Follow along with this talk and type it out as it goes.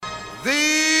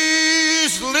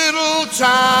These little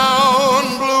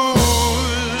town blues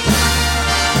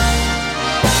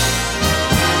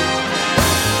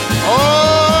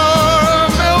are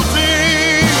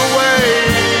melting away.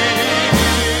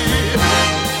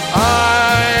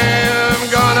 I'm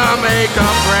gonna make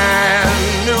a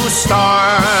brand new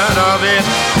start of it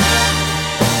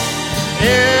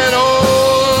in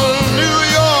old New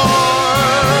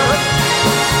York.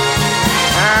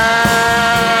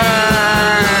 And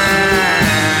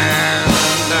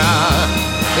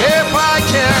if I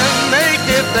can make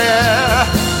it there,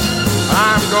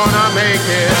 I'm gonna make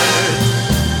it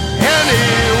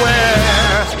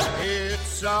anywhere.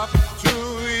 It's up to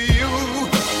you,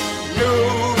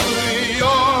 New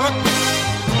York,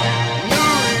 New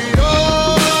York,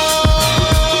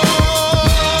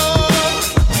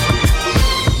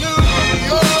 New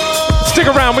York. Stick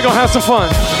around, we're gonna have some fun.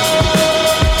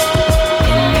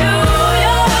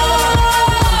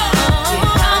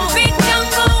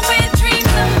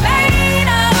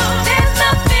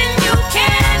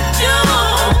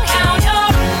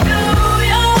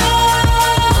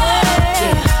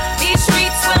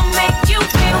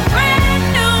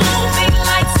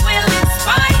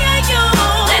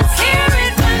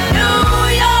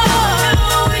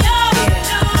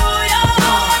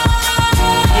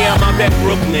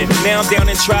 Brooklyn, now I'm down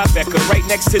in Tribeca, right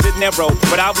next to the Narrow,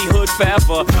 but I'll be hood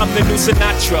forever. I'm the new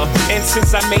Sinatra, and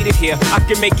since I made it here, I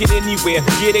can make it anywhere.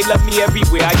 Yeah, they love me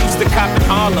everywhere. I used to cop in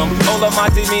Harlem, all of my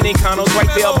Dominicanos right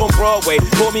there up on Broadway.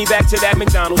 Pulled me back to that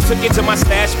McDonald's, took it to my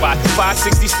stash spot,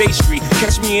 560 State Street.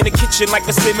 Catch me in the kitchen like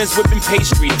a Simmons whipping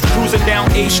pastry. Cruising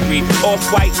down A Street,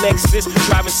 off-white Lexus,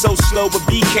 driving so slow, but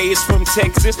BK is from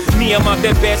Texas. Me, I'm out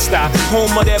that Bed-Stuy,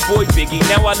 home of that boy Biggie.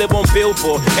 Now I live on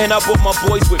Billboard, and I brought my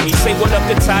boys with me. Say what up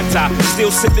to Tata,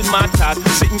 still sipping my top,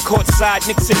 sitting courtside,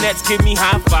 Knicks and Nets give me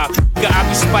high five. I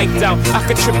be spiked out, I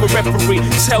could trip a referee.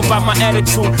 Tell by my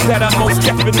attitude that I most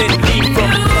definitely from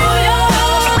New York.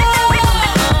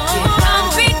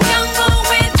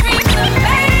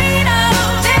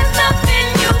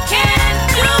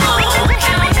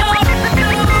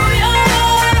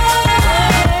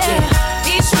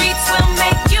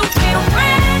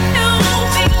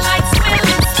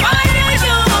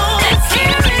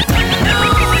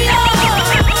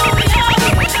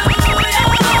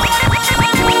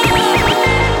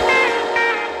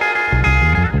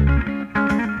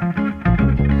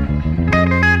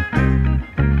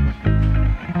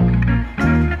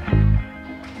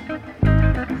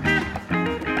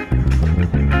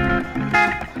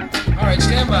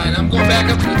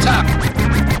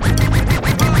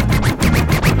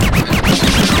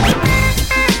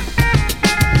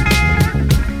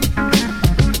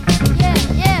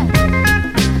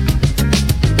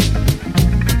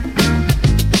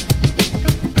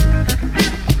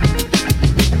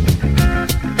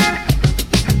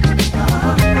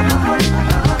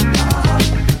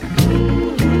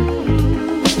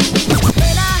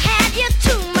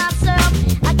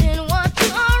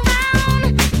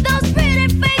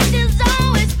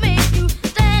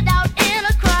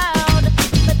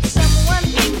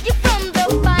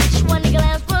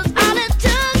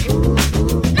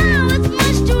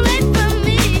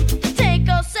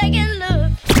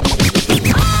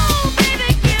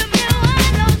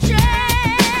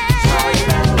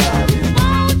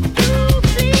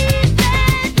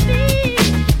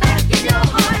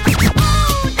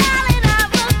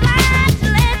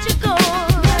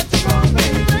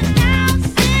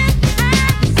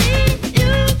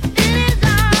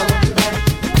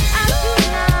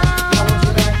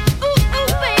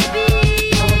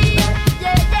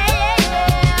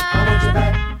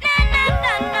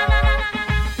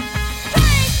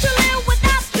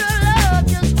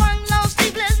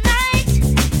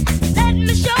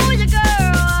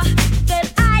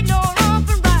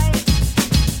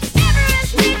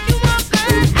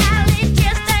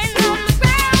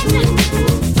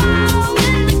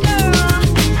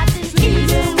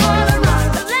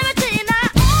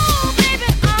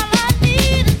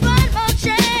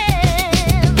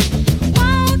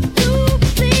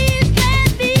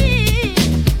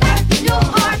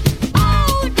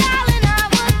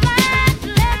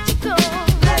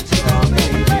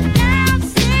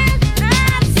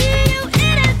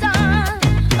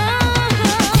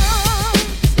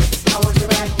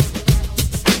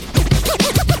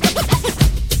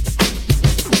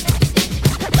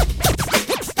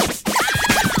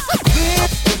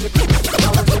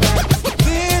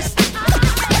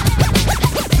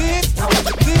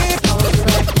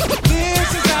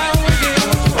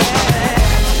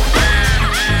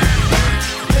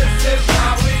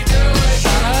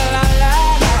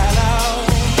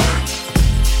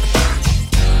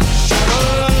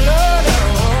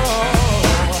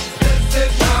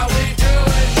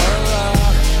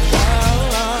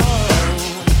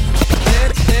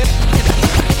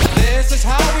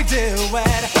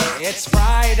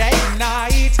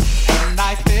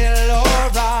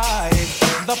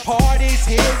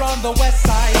 the west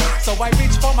side. So I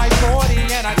reach for my 40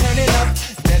 and I turn it up.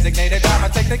 Designated driver,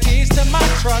 take the keys to my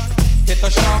truck. Hit the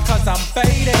shore cause I'm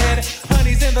faded.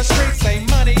 Honey's in the streets, say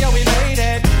money, yo, we made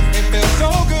it. It feels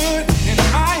so good in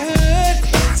my hood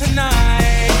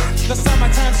tonight. The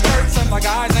summertime skirts and the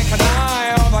guys ain't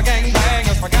canine. All the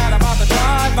gangbangers forgot about the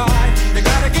drive-by. You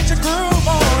gotta get your groove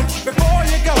on before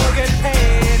you go get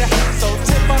paid. So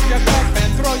tip up your cup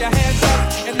and throw your hands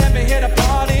up and let me hear the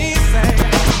party say,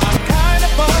 I'm kinda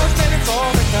buzzed and it's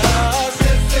all because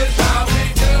this is how we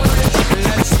do it.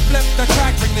 Let's flip the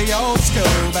track, bring the old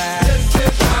school back. This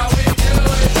is how we do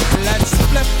it. Let's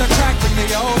flip the track, bring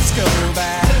the old school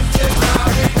back. This is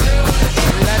how we do it.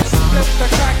 Let's flip the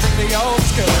track, bring the old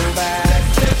school back.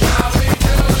 This is how we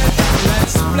do it.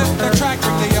 Let's flip the track,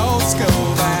 bring the old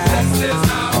school back. This is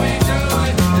how we do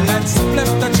it. Let's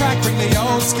flip the track, bring the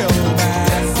old school back.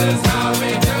 This is how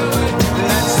we do it.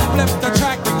 Let's flip the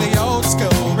track, bring the old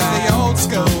school back. The old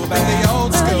school back. The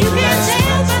old school back. You can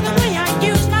tell by the way I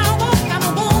use my walk. I'm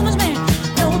a woman's man.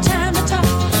 No time to talk.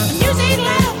 The music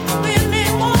loud,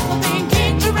 women walk. I've been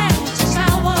kicked around since I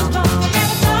was born.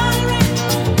 Never tolerate,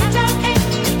 that's okay.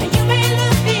 And you may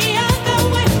look the other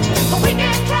way, but we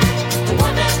can try to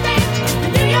understand. The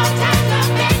New York Times are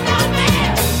big on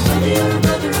man. Whether you're a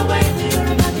brother or whether you're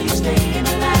a mother, you're staying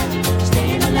alive,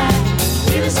 staying alive.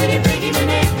 Feel the city breaking and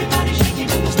everybody shaking,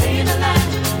 and we're staying alive,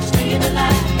 staying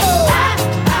alive.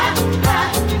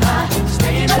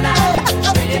 Staying alive,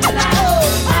 staying alive.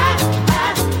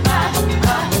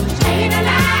 Staying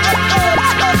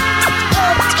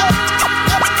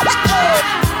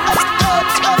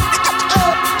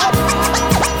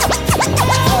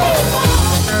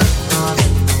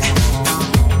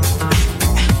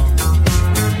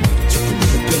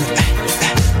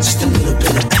just a little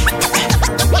bit of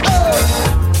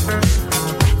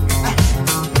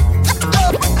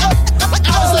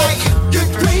I was like, good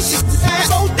gracious,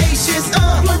 audacious,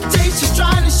 flirtatious,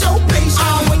 trying to show patience.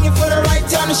 I'm waiting for the right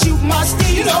time to shoot my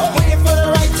steez, waiting for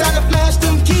the right time to flash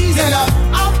them keys, and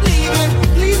I'm leaving,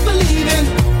 please believe in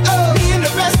me and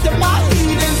the rest of my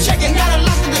heathens. Checking out a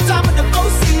lock at the top of the Four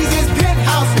Seasons,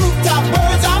 penthouse, rooftop,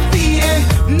 birds I'm feeding.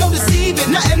 No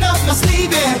deceiving, nothing up my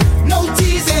sleeving, no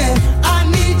teasing. I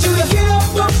need you to get up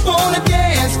on the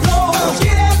dance floor.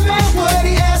 Get that man what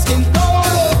he asking for,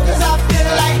 cause I feel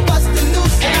like busting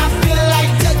loose and I feel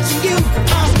like touching you.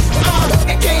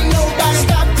 And can't nobody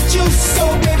stop the juice, so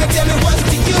baby tell me what's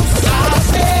the use. I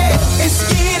said it's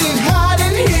getting hot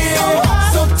in here,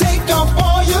 so take off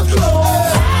all your clothes.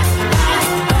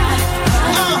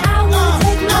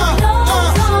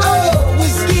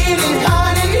 It's getting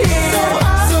hot in here,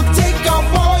 so take off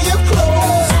all your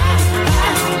clothes.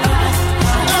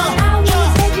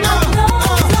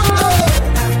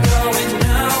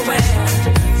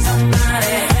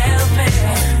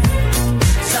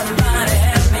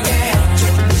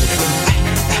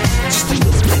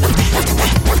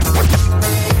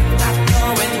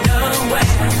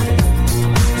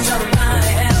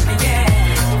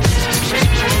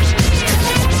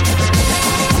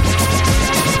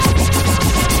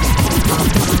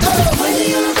 Whether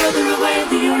you're a brother or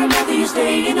whether you're a mother, you're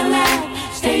staying alive,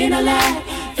 staying alive.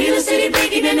 Feel the city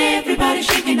breaking and everybody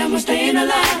shaking, and we're staying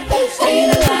alive, staying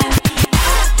alive.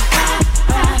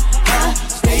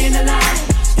 Staying alive,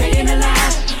 staying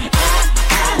alive.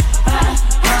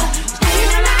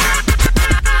 Staying alive.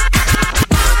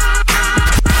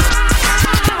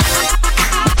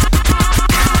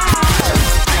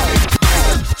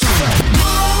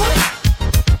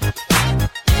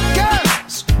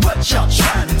 Girls, what y'all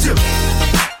trying to do?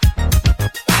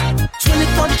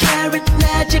 24 karat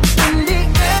magic in the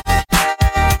air.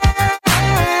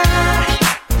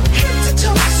 Head to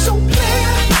toe, so clear.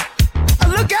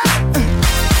 Look out!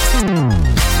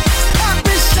 Pop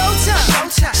is showtime,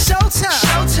 showtime, showtime,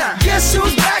 showtime. Guess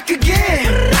who's back again?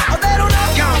 Oh, they don't know.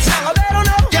 Oh, they don't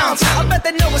know. I bet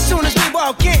they know as soon as we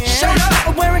walk in. Showed up.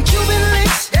 I'm wearing Cuban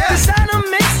links, designer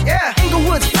mix,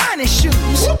 Inglewood's finest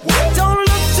shoes. Don't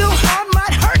look too hard,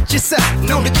 might hurt yourself.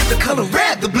 Known to give the color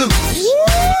red the blues.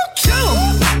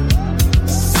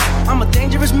 I'm a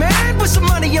dangerous man with some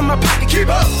money in my pocket. Keep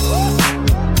up.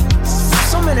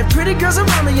 So many pretty girls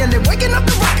around me and they're waking up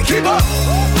the rocket. Keep up.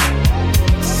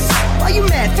 Why you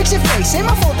mad? Fix your face. Ain't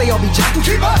my fault they all be jacking.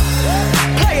 Keep up.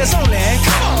 Players only.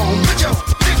 Come on, put your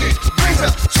pinky rings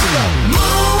up to the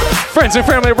moon. Friends and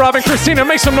family, Rob and Christina,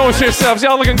 make some noise for yourselves.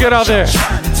 Y'all looking good out there. What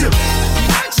you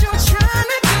trying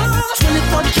to do?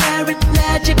 24 karat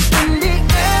magic in the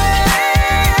air.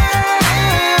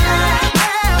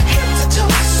 Head to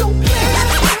toe, so clear.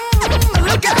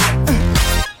 Look out.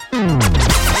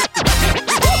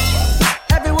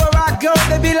 Everywhere I go,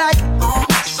 they be like, oh,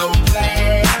 so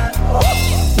bad.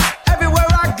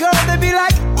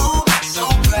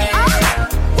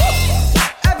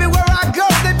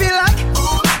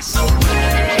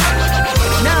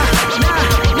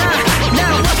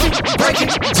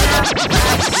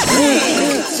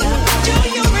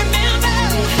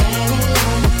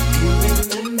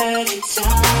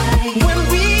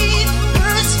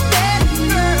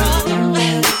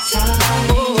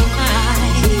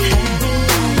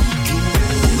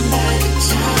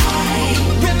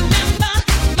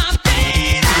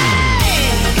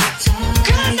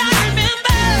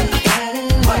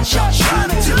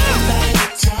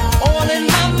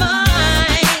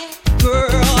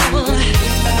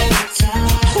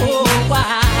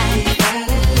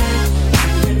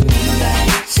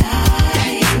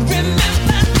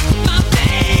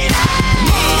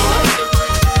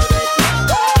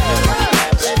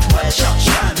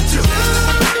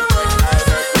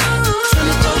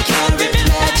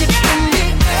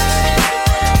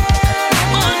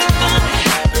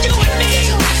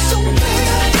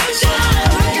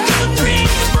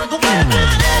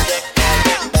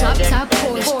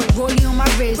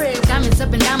 wrist. Diamonds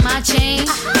up and down my chain.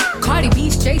 Cardi B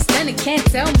straight stunning, can't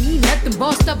tell me nothing.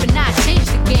 Bossed up and I changed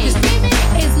the game.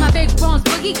 It's my big bronze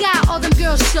boogie, got all them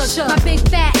girls shook. My big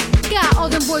fat, got all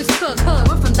them boys cooked. We're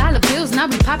from dollar bills, now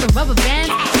we popping rubber bands.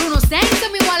 Bruno sang to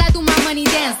me while I do my money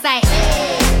dance. Like,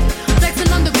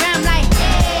 flexing on the gram like,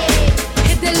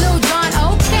 hit the Lil Jon,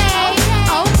 okay.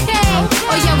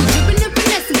 Oh yeah, we drippin' and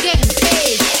finesse and getting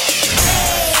paid.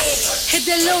 Hit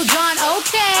the Lil Jon,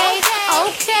 okay.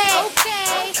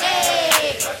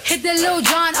 Hit the Lil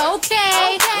Jon,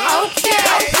 okay.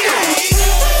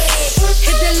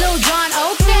 Hit the Lil Jon,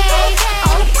 okay.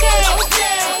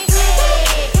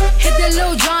 Hit the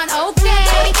Lil Jon,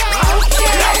 okay.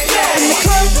 In the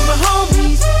club with my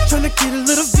homies, tryna get a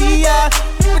little VI.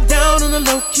 Keep it down on the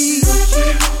low key.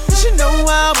 You should know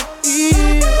how it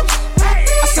is. I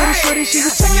saw the shorty, she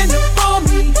was checking up on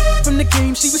me. From the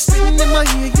game, she was spitting in my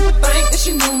ear. You would think that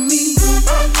she knew me.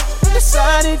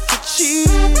 Decided to cheat.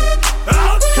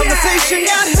 Conversation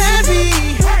got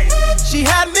heavy. She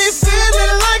had me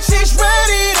feeling like she's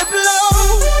ready to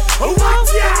blow.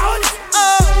 Watch out!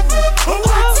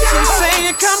 She's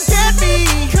saying, "Come get me."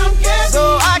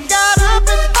 So I got up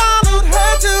and followed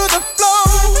her to the floor.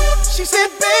 She said,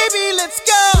 "Baby, let's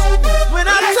go." When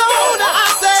I told her, I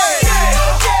said,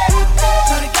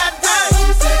 Shorty got down.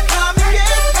 She said, "Come and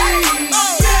get me."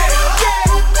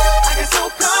 I got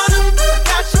so caught up, I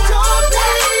got she told me.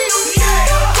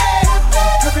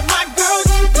 Her and my girl,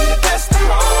 you be the best of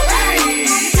me.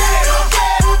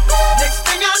 Next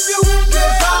thing I knew, she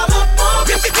was all up on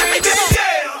me screaming.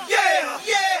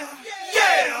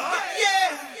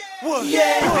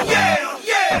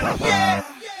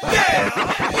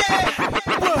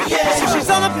 So she's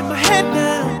all up in my head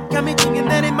now. Got me thinking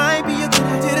that it might be a good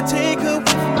idea to take her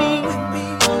with me.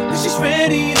 Cause she's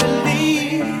ready to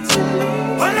leave.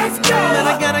 Well, let's go. And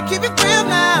I gotta keep it real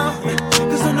now.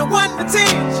 Cause on the 1 to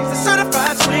 10, she's a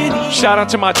certified 20. Shout out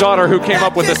to my daughter who came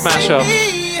up with this mashup.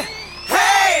 Hey,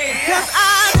 cause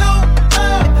I know if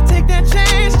I take that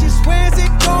chance, just where's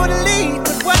it gonna lead?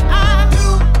 But what I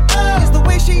do is the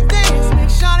way she dance, make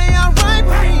Shawty alright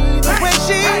with me. The way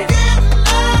she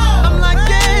I'm like,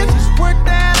 yeah, just work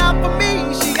that out for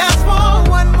me. She asked for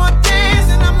one more dance,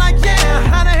 and I'm like, yeah,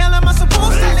 how the hell am I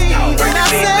supposed to leave? And I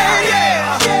said,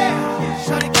 yeah.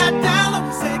 Shawty got down low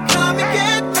and said, "Come and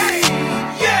get me."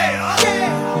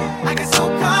 I got so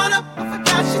caught up, I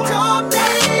forgot she told me.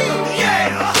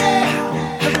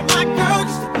 Her and my girl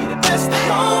used to be the best of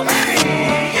me.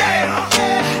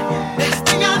 Next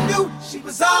thing I knew, she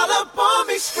was all up on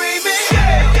me screaming.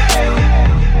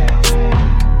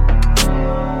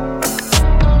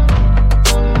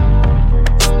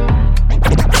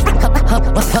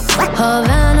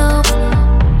 Havana,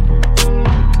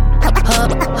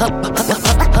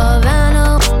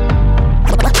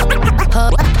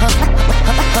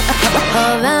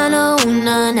 Havana, ooh,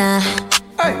 na na.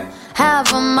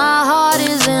 Half of my heart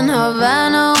is in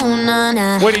Havana, ooh, na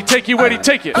na. Where'd he take you? Where'd he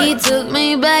take you? He took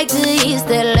me back to East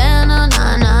Atlanta,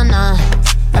 na na na.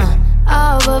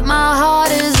 Oh, but my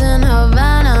heart is in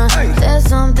Havana. There's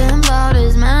something about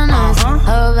his manners.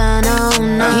 Havana,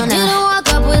 ooh, na na. He didn't walk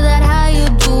up with that, how you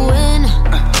doing?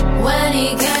 When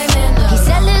he came in, he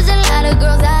said there's a lot of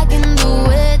girls I can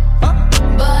do it,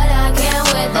 but I can't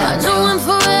with them. I know I'm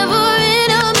forever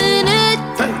in a minute.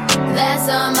 That's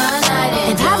on my night.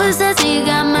 And Papa says he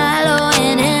got Milo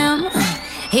in him.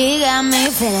 He got me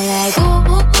feeling like ooh,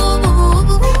 ooh, ooh, ooh,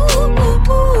 ooh,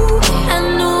 ooh, ooh. I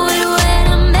knew it when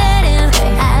I met him.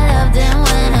 I loved him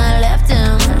when I left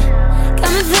him. Got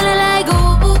me feeling like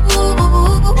ooh, ooh, ooh,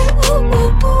 ooh, ooh,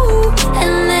 ooh, ooh.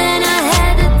 And then I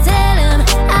had to tell him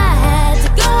I had to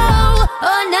go.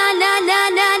 Oh na na na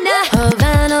na na.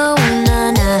 Havana, ooh, na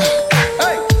na.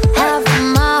 Half of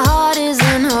my heart is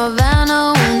in Havana,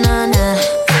 ooh, na na.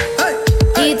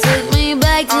 He took me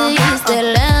back to East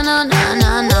Atlanta, na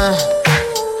na na.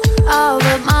 Oh,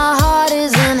 but my heart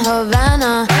is in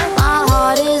Havana. My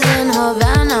heart is in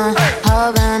Havana.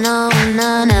 Havana, ooh,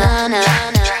 na na na.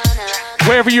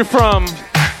 Wherever you're from,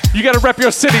 you gotta rep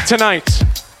your city tonight.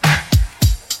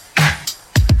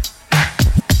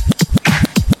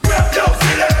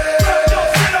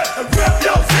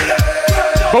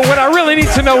 But what I really need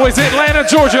to know is Atlanta,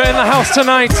 Georgia in the house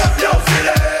tonight. Atlanta,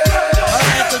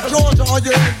 Georgia, are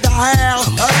you in the house?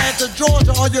 Atlanta,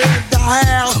 Georgia, are you in the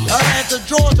house? Atlanta,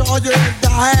 Georgia, are you in the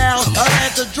house?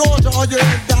 Atlanta, Georgia, are you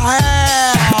in the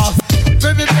house?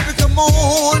 Baby, baby, come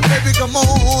on, baby, come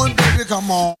on, baby, come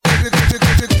on. Baby,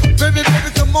 baby, baby,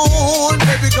 come on,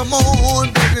 baby, come on,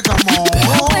 baby, come on.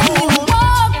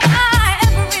 Walk by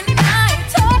every night,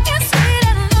 talking sweet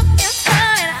and looking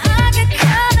fine. I get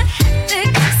kinda hectic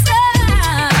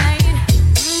inside.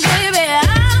 Baby, I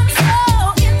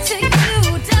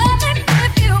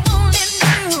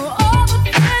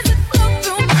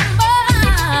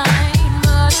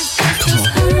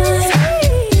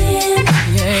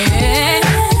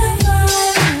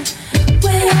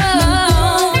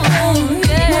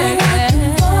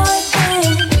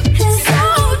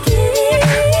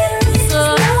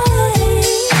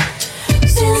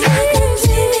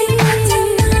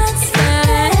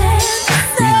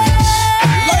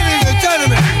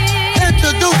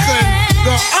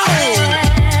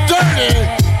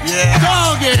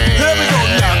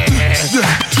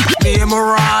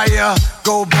fire.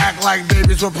 Go back like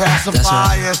babies with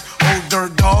pacifiers. Old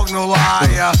dirt dog, no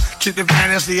liar. Keep the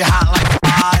fantasy hot like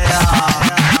fire.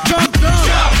 Jump, jump,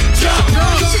 jump, jump,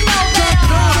 jump, jump,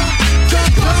 jump,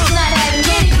 jump. Not having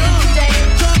anything today.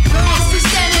 As we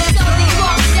stand until he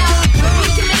walks out, we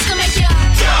can make you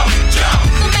jump, jump.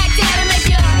 Come back, daddy, make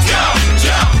you jump,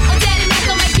 jump. Oh, daddy, make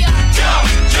him make you jump,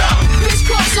 jump.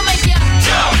 Crisscross will make you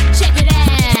jump. Check it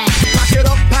out. Pack it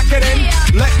up, pack it in.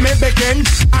 Let me begin.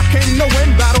 I came to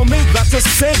win, battle me, that's a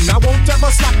sin. I won't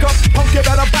ever slack up, punk, you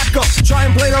better back up. Try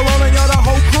and play the role and you're the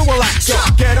whole crew will act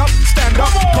up. Get up, stand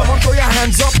up, come on, throw your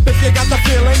hands up if you got the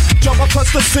feeling. Jump up,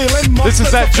 touch the ceiling. This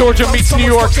is that Georgia meets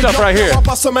New York stuff right here. I'll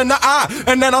bust them in the eye,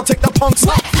 and then I'll take the punks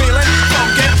up. Feeling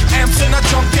funkin', amps in a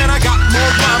junk, and I got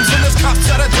more rhymes than this cops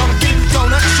at a Dunkin'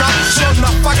 Donut shop. Sure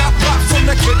enough, I got props from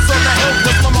the kids on the hill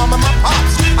with my mom and my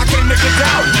pops. I came to get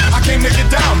down, I came to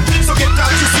get down. So get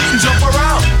out your seat and jump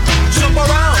around, jump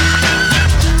around,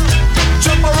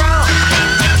 jump around,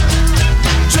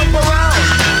 jump around,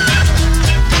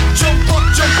 jump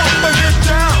up and get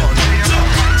down. Jump,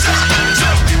 jump,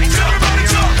 jump, everybody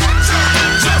jump, jump,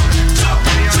 jump, jump,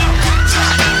 jump,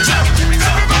 jump, jump,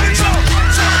 everybody jump,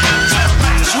 jump, jump,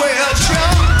 might as well jump,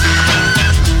 jump,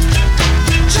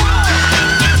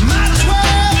 might as well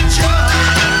jump,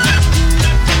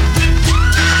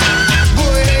 go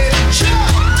ahead and jump,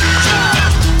 jump,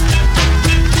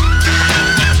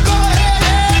 go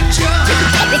ahead and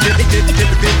jump. We did it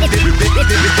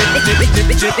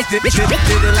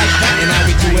like that and now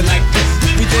we do it like this.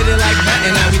 We did it like that and now we do it like this. We did it like that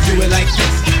and now we do it like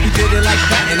this. We did it like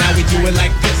that and now we do it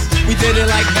like this. We did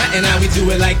it like that and now we do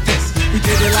it like this. We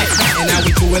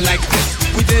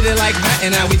did it like that and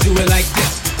now we do it like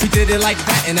this. We did it like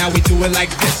that and now we do it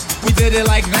like this. We did it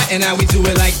like that and now we do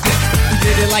it like this. We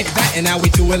did it like that and now we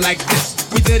do it like this.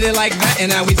 We did it like that and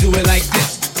now we do it like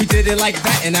this. We did it like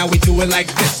that and now we do it like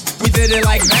this. We did it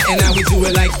like that and now we do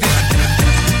it like this.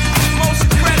 Most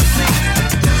incredibly,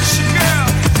 it's your girl,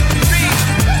 B.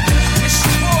 It's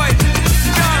your boy,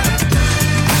 John.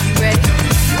 You ready?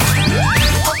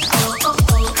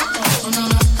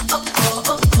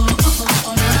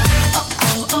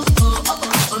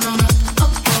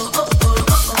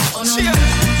 Cheer.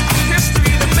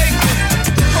 History in the making.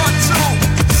 Part 2.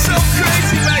 So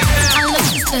crazy right now. I look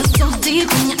so deep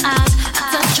in your eyes.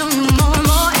 I touch on you more and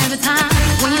more every time.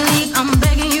 When you leave, I'm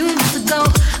begging you not to go.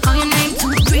 Call your name 2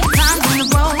 or 3 times on the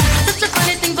road. Such a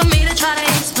funny thing for me to try to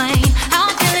explain. How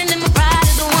I'm feeling and my pride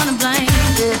is the one to blame.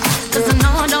 Cause I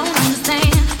know I don't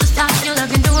understand just how you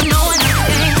look and doing no one else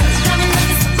can. Got me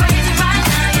looking so crazy right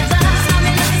now. Your love got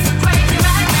me looking so crazy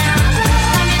right now. Got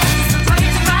me looking so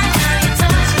crazy right now. Your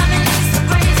touch got me looking so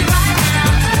crazy right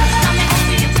now. Got me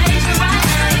hoping you page me right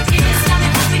now. Your kiss got me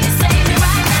hoping you save me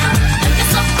right now. Looking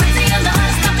so crazy, your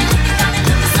love got me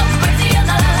looking so crazy, your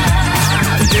love.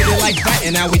 We did it like that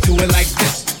and now we do it like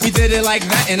this. We did it like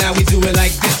that and now we do it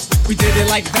like this. We did it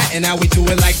like that and now we do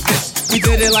it like this. We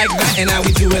did it like that and now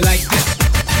we do it like this.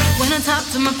 When I talk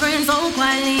to my friends so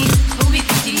quietly, who we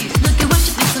can hear? Look at what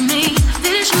you think of me.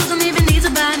 Fitted shoes don't even need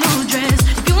to buy a new dress.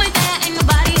 If you ain't there, ain't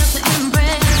nobody else to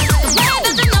impress. The way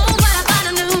that you know what I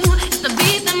find new. It's the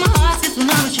beat that my heart skips when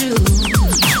I'm with you.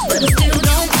 But I still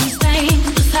don't understand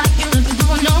just how you look and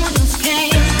doing no one else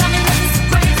can. Got me looking so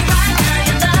crazy right now.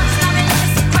 Your love got me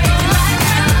looking so crazy right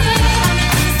now. Got me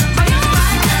looking so crazy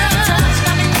right now. Your touch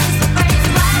got me looking so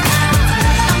crazy right now.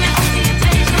 Got me hoping you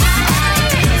page me right now.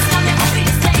 Your kiss got me hoping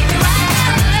you save me right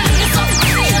now. Looking so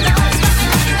crazy, your love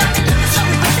got me looking so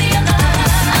crazy, your love.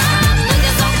 I'm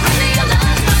looking so crazy, your love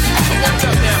got me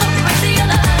looking so crazy, your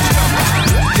love.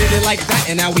 We did it like that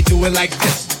and now we do it like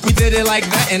this. We did it like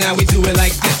that and now we do it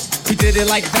like this. We did it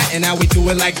like that and now we do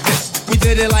it like this. We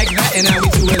did it like that and now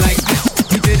we do it like this.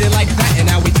 We did it like that and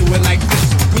now we do it like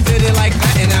this. We did it like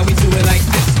that and now we do it like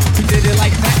this. We did it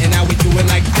like that and now we do it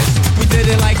like this. We did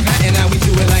it like that and now we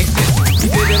do it like this.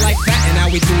 We did it like that and now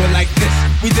we do it like this.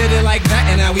 We did it like that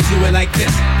and now we do it like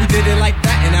this. We did it like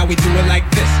that and now we do it like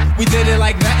this. We did it like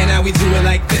that and now we do it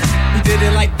like this. We did it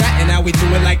like that and now we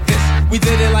do it like this. We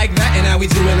did it like that and now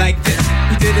we do it like this.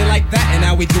 We did it like that and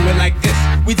now we do it like this.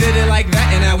 We did it like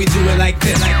that and now we do it like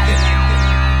this. Like this.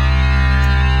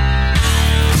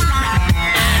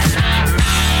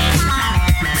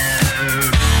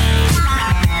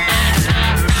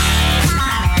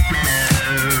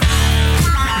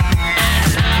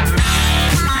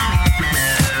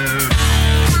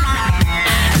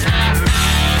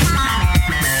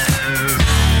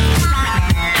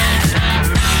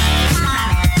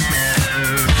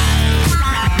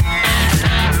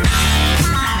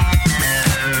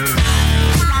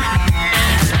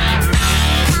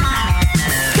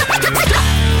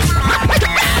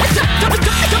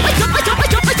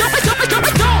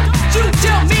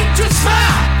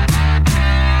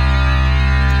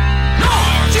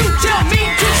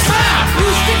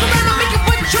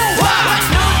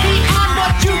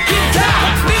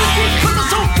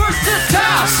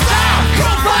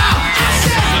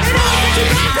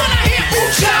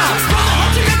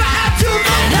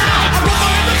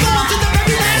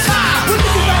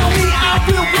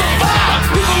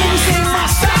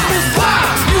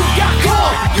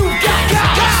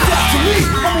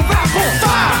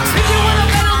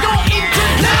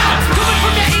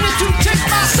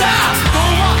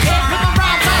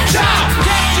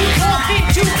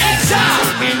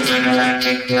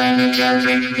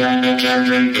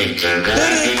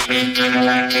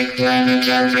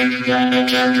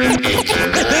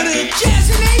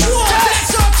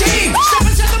 That's our team. Step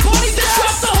into the party,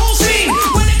 disrupt the whole scene.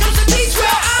 When it comes to beats,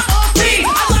 well, I'm on theme. I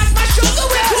like my shoulder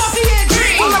with coffee and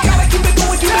cream. Oh my God, I keep it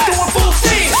going full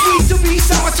steam. Sweet to be,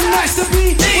 sour, too nice to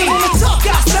be. When on the talk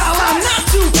out style, I'm not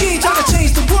too keen. Trying to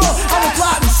change the world, I'm a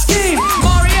plot and scheme.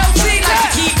 Mario C, like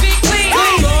to keep it clean.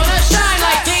 Gonna shine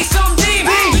like Ace on D.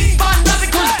 Find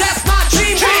nothing, cause that's my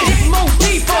dream. Hit more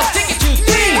deep or stick it to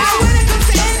theme. Now when it comes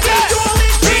to ND, all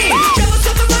is dream. Jealous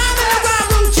of the rhyme and the rhyme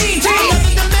routine.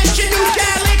 Another dimension, new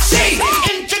galaxy.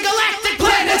 Intergalactic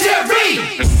planetary.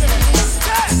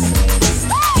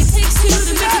 It takes two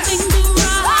to make a thing go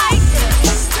right.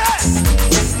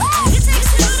 It takes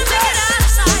two to make it out of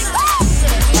sight.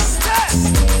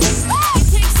 It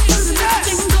takes two to make a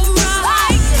thing go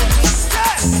right.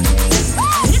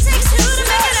 It takes two to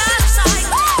make it out of sight.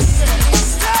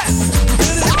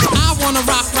 I wanna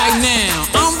rock right now.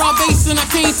 I'm raw bass and I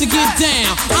came to get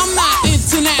down. I'm not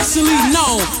internationally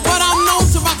known, but I'm known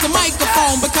to rock the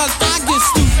microphone because I get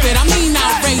stupid. I mean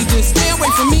outrageous. Stay away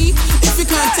from me if you're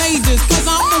contagious, cause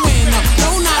I'm a winner.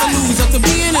 No, not a loser. To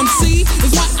be an MC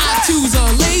is what I choose.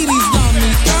 Ladies love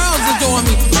me, girls adore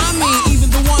me. I mean, even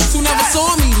the ones who never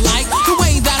saw me like the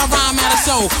way that I rhyme at a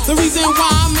show. The reason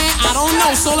why, man, I don't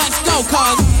know. So let's go,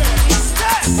 cause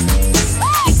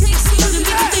It takes two to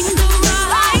make a thing go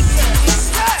right.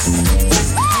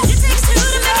 It takes two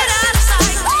to make it out of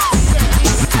sight.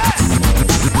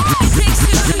 It takes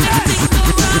two to make a thing go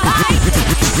right.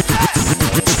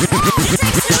 It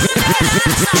takes two to make it out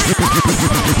of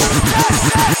sight.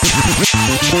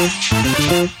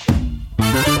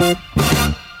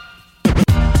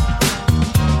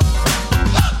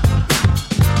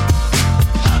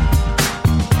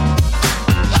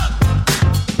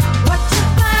 What to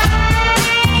find, what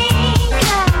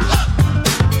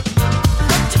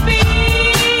to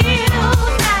feel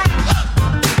now,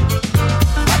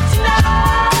 what to know,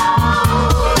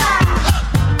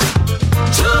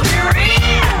 to be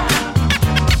real.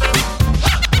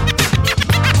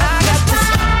 I got to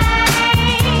find now,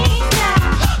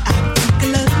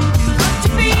 what to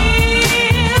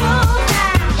feel now,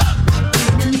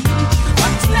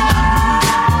 what to know,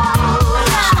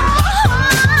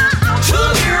 to be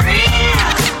real.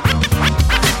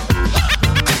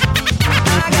 I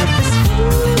got this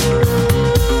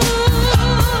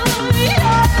your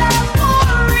love for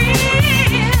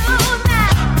real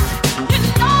now. You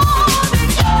know that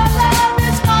your love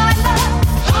is my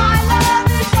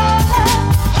love is your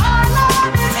love, our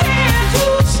love is here to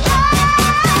stay.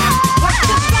 What to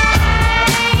find now,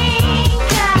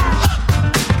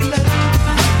 what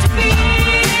to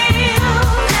feel now,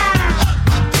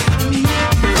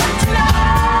 what to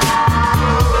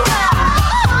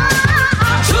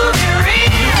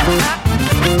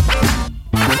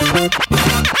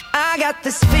I got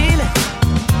this feeling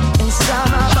inside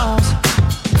my bones.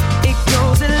 It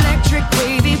goes electric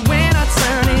wavy when I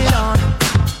turn it on.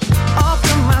 Off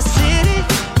from my city,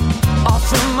 off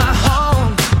from my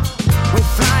home. We're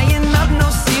flying up, no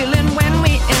ceiling when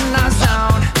we in our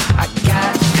zone. I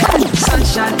got that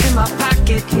sunshine in my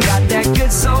pocket, got that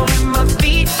good soul in my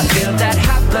feet. I feel that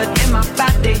hot blood in my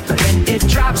body when it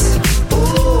drops.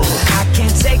 Ooh, I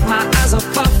can't take my eyes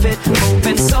off of it,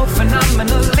 moving so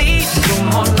phenomenally. You're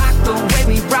more like the way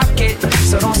we rock it,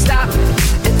 so don't stop.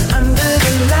 And under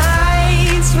the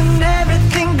lights, when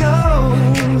everything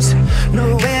goes,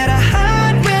 nowhere to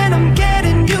hide when I'm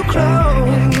getting you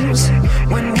close.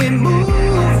 When we move,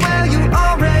 well, you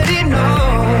already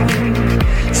know.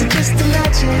 So just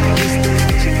imagine.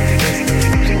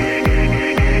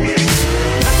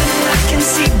 Nothing I can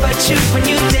see but you when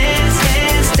you dance,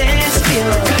 dance, dance.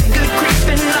 Feel good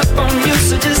creeping up on you,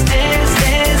 so just dance,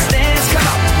 dance, dance. Come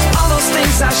on, all those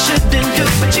things I shouldn't do,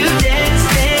 but you dance,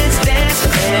 dance, dance.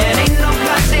 And ain't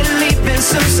nobody leaving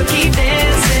soon, so keep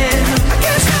dancing. I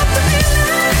can't stop the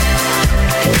feeling,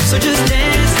 so just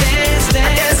dance, dance, dance. I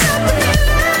can't stop the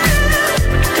feeling,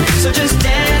 so just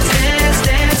dance, dance,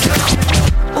 dance. Come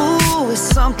on. Ooh, it's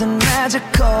something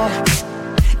magical.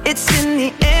 It's in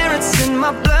the air, it's in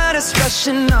my blood, it's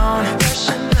rushing on.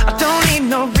 I don't need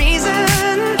no reason,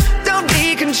 don't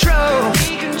need control.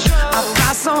 I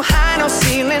fly so high, no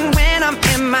ceiling when I'm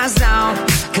in my zone.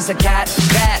 Cause I got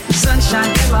that sunshine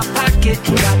in my pocket,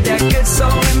 got that good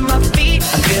soul in my feet.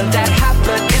 I feel that hot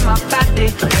blood in my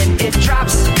body when it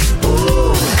drops.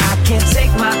 Ooh, I can't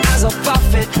take my eyes off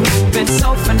of it, moving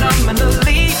so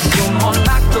phenomenally. You're more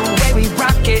like the way we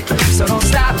rock it, so don't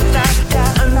stop, stop,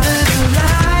 stop. Under the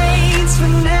lights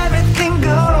when everything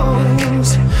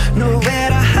goes, nowhere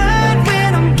to hide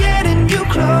when I'm getting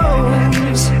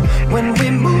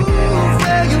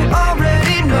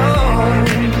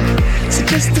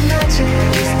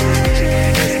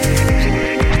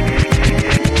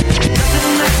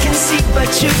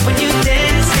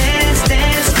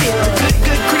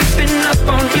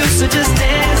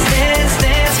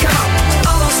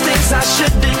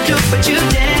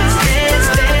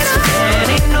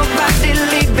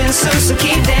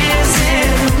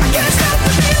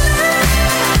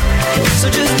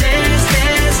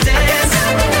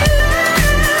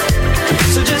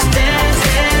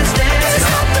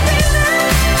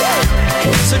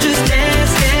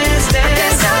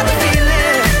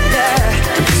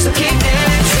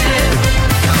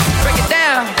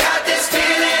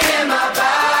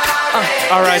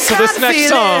So this next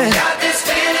song,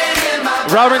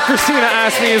 Robert and Christina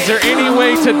asked me, is there any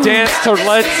way to dance to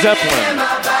Led Zeppelin?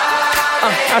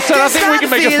 I said, I think we can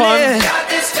make it fun.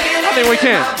 I think we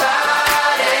can.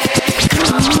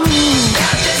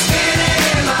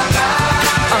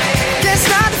 That's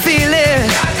not the feeling.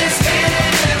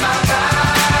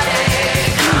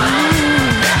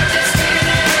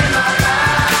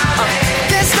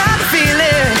 That's not the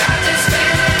feeling.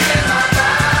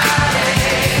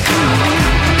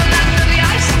 The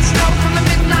ice and snow from the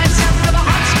midnight sun to the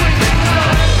hot spring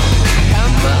window.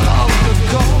 Hammer of the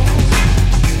gold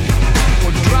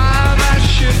will drive our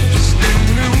ships in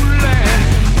new land.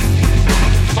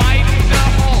 Fight the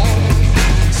home,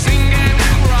 sing and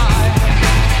cry.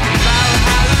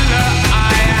 Valhalla,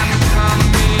 I am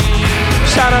coming.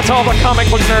 Shout out to all the comic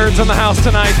book nerds in the house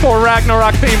tonight for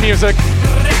Ragnarok theme music.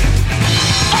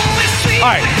 All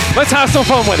right, let's have some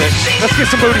fun with it. Let's get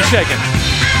some booty shaking.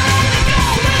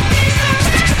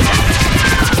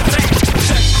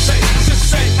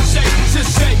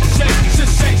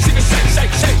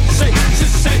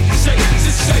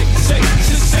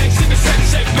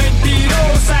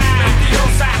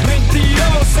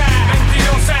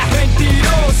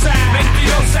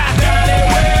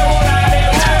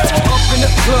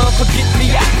 Club, forget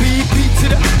me, I B to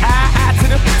the I to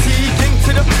the T, gang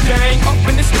to the gang, up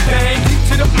in this thing, D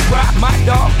to the rock, my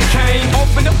dog came,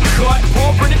 open the cut,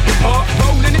 pouring it up,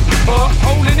 rolling it up,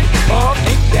 holding it up,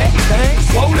 ain't that thing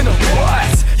swollen or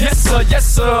what? Yes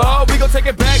sir, we gon' take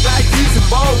it back like these and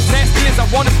balls, nasty as I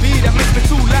wanna be, that makes me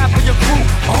too loud for your crew,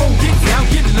 oh, get down,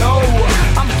 get low,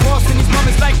 I'm crossing these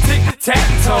moments like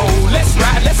tic-tac-toe, let's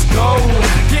ride, let's go,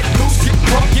 get loose, get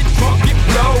drunk, get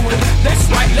blowed, that's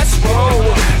right, let's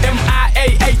roll.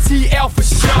 MIAATL for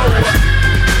sure.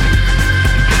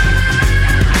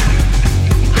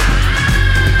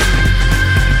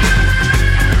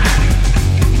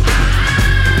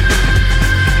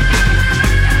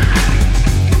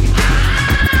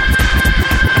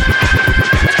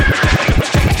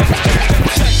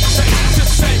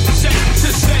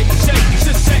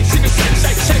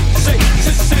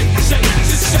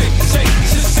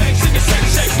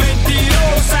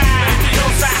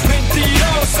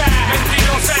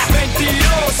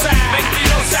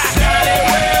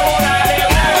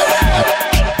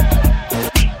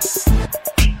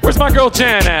 Where's my girl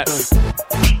Jan at?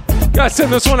 Gotta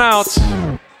send this one out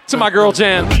to my girl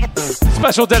Jan.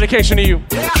 Special dedication to you.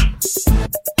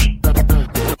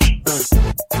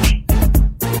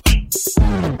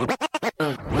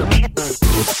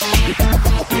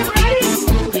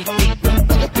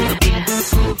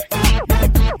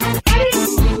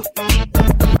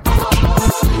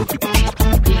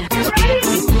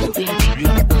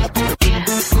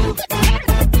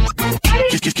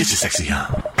 Get your sexy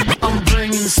on. I'm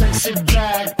bringing sexy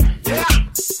back. Yeah.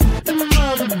 The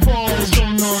other boys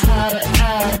don't know how to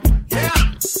act. Yeah.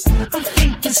 I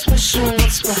think it's special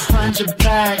what's behind your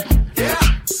back. Yeah.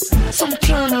 So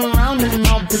turn around and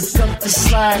I'll pick up the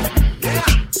slack. Yeah.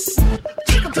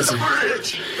 Take up this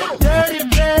bridge. Dirty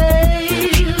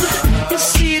babe. You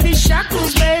see these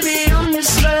shackles, baby, I'm your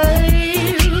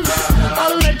slave.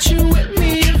 I'll let you whip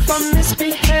me if I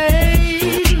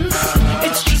misbehave.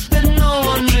 It's just that no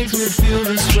one makes me feel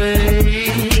this way.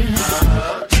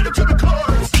 Take it to the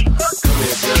chorus. Come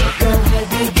here, girl. Go ahead,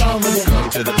 be gone with it. Come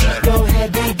to the back. Go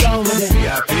ahead, be gone with it.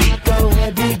 VIP. Go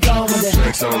ahead, be gone with it.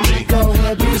 Drinks on me. Go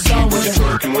ahead, be See gone what with you're it.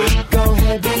 twerking with. Go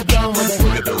ahead, be gone with it.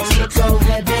 Look at those hips. Go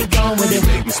ahead, be gone with You it.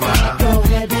 make me smile. Go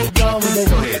ahead, be gone with it.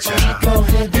 Go ahead, child. Go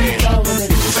ahead, be gone with it.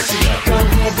 Get your sexy out. Go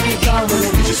ahead, be gone with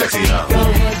it. Get your sexy out. Go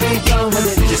ahead, be gone with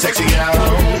it. Get your sexy out. Go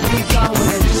ahead, be gone with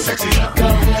it. Get your sexy out. Go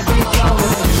ahead, be gone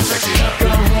with it. Get your sexy out. Go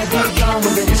ahead, be gone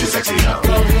with it. Get your sexy out.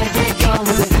 Go ahead, be gone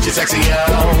with it. Get your sexy Go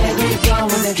out. ahead, be gone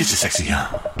with it. Get your sexy out.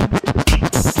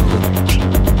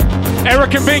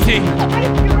 Eric and Binky,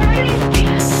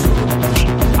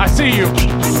 I see you.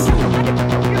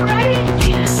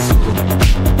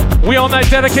 We on that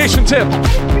dedication tip.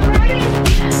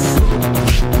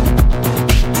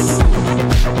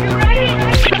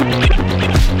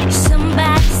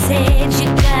 Somebody said you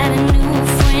got a new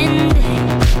friend.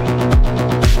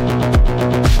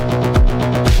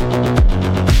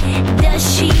 Does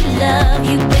she love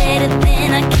you better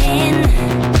than I can?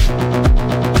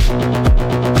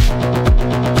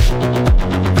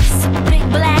 It's a big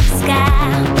black sky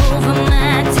over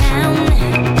my town.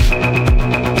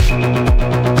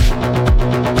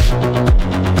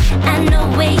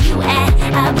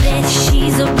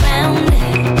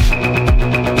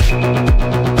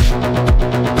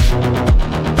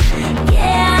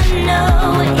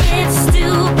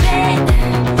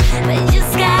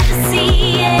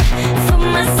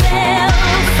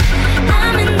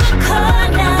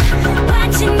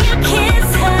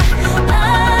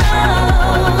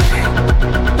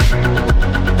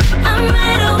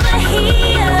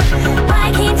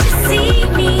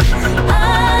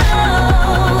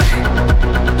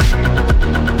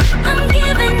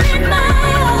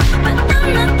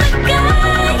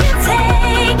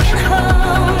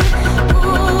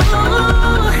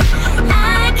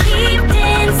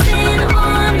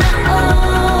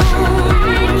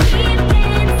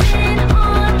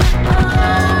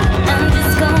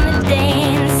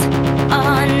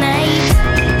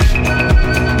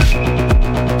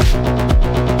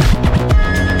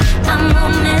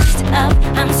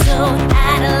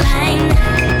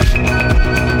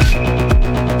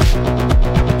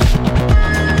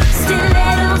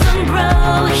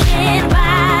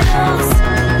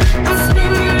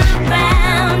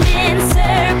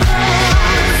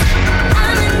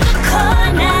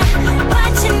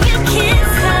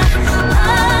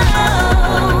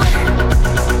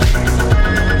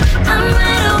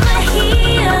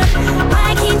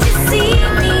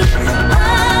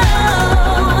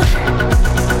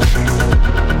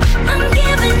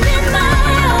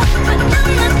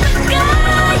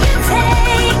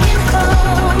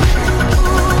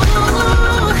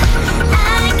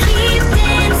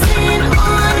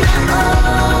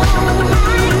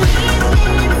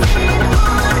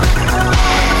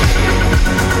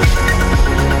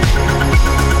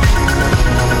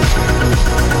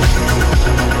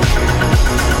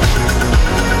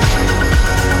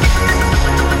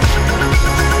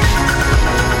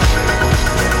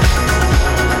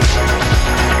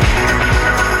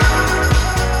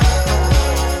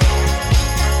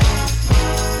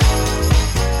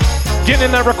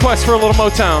 send in that request for a little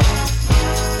Motown.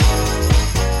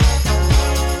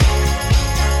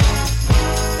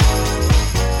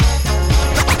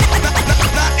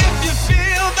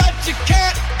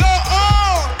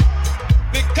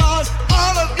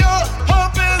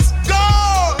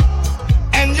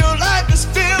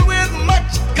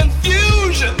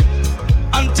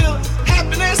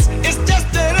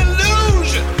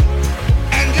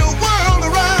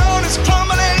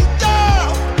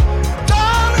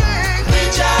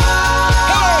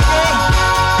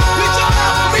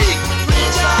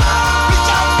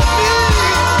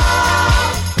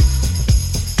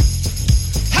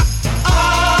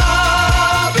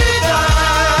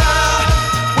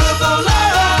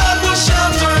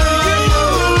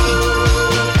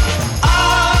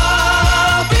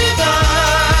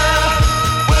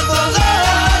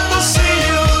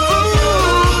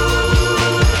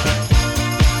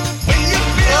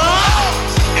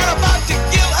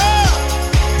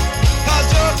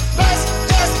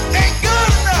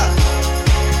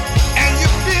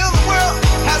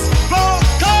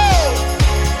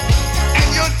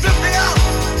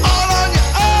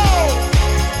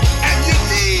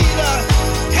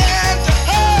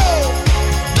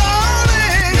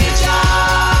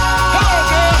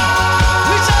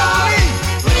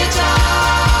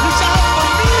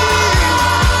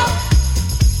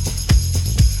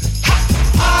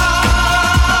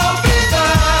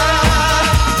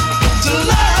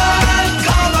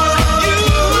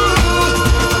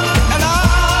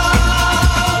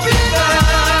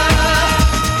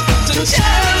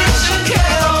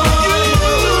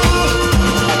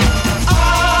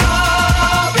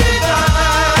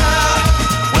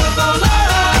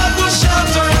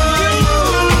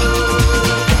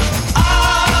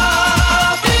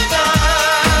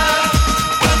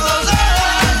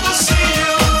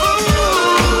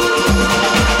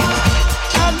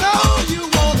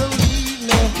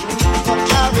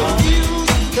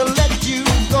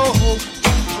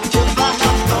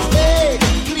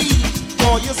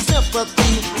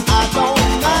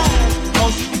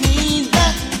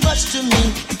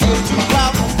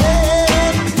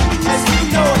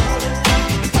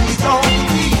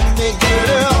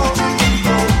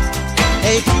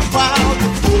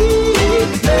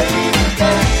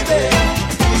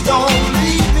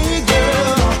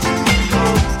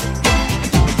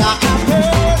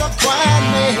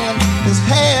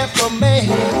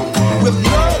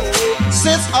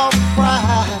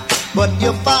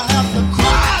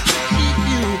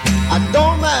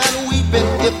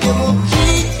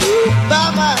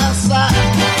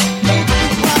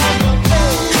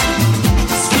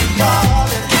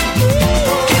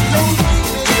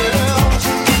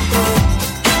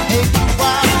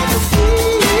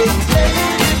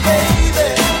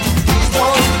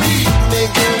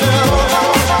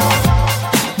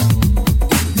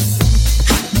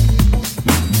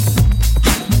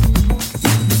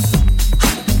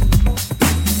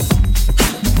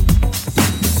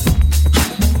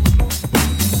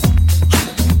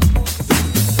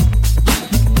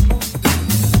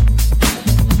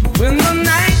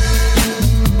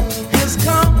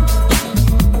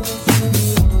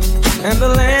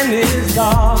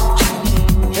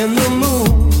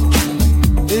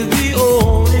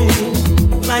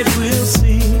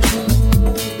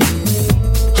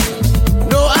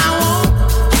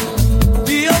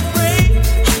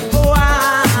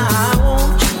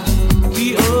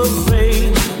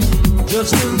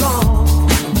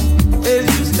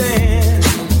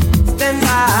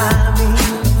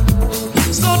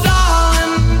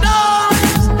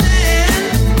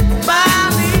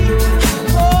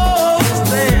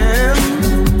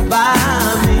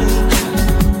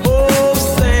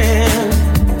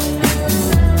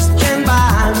 Stand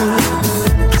by me.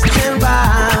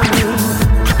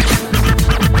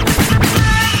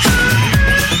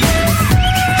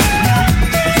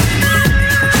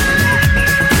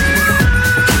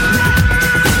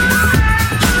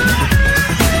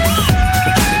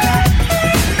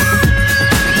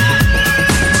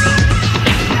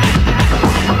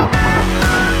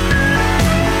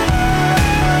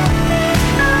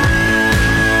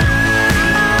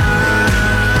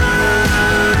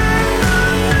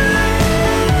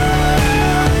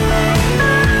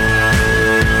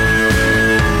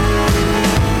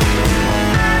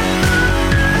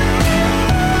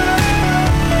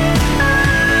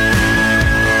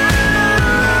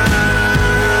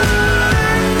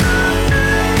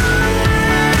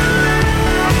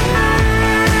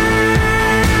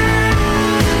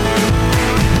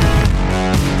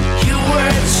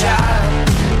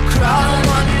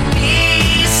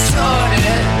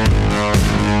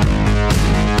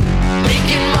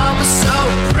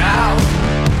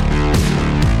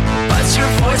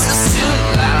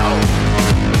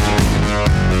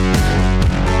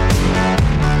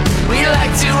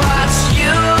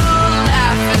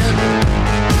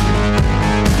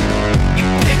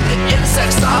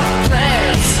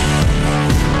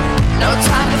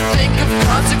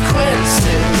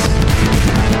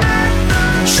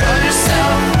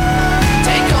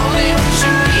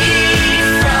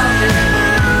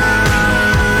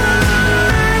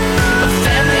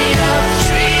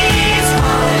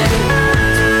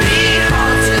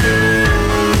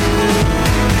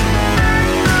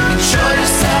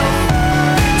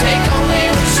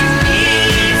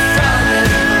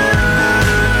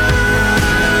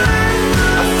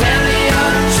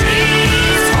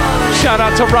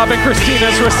 out to Robin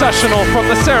Christina's recessional from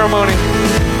the ceremony.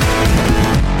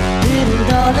 Little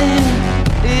darling,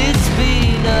 it's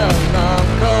been a long,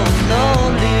 cold,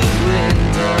 lonely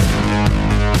winter.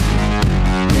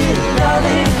 Little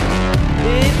darling,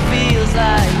 it feels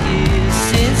like years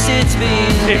since it's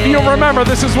been. If you remember,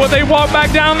 this is what they walk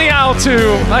back down the aisle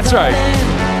to. That's right.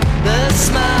 The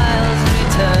smiles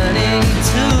returning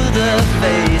to the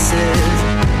faces.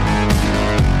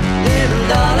 Little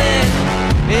darling,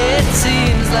 it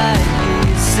seems like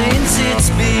years since it's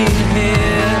been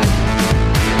here.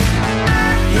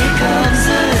 Here comes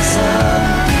the sun.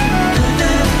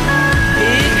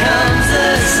 Here comes the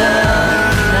sun.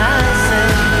 I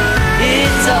said,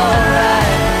 it's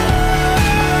alright.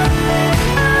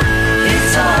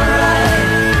 It's alright.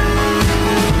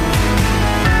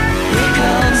 Here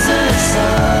comes the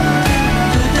sun.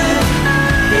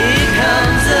 Here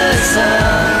comes the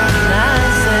sun. I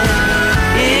said,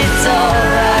 it's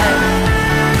alright.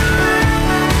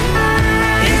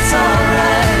 It's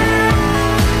alright.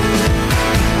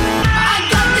 I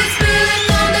got this feeling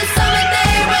on the summer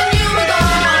day when you were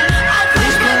gone. I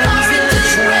crashed my car into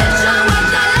the bridge. I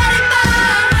watched, I let it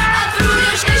burn. I threw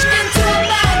your shit into a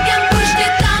bag and pushed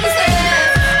it down the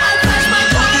stairs. I crashed my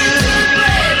car into the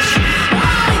bridge.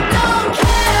 I don't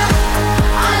care.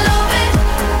 I love it.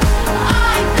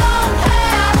 I don't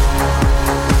care.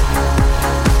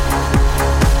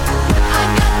 I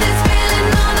got this feeling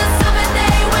on the summer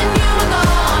day when you were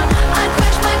gone. I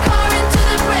crashed my car into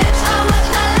the bridge. I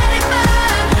watched, I let it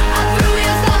burn. I threw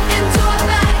your stuff into a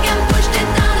bag and pushed it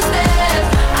down the stairs.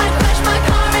 I crashed my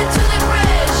car into the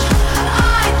bridge.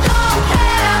 I don't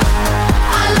care.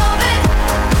 I love it.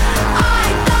 I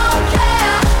don't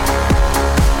care.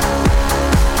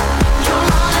 You're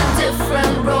on a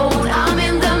different road. I'm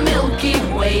in the Milky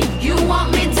Way. You want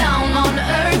me down on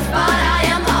Earth, but I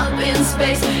am up in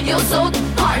space. You're so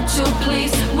hard to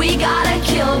please. We gotta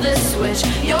kill this switch.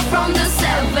 You're from the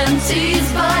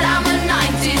 70s, but I'm a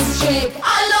 90s chick.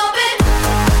 I love it.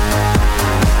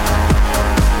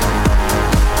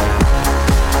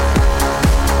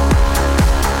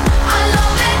 I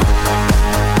love it.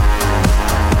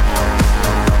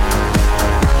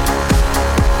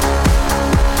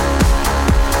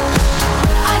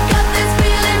 I got this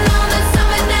feeling on the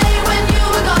summer day when you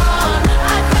were gone.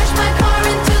 I crashed my car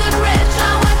into the bridge.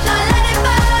 I watched, I let it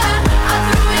burn. I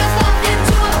threw your stuff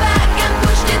into a bag and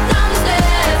pushed it down the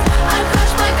stairs. I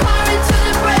crashed my car into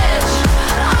the bridge.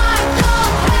 I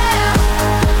don't care.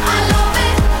 I love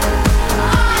it.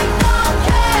 I don't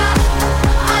care.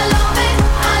 I love it.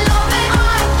 I love it.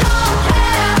 I don't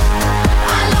care.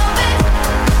 I love it.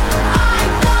 I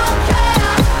don't care.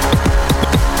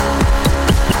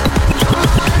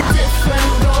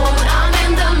 Different road, I'm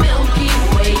in the Milky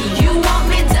Way. You want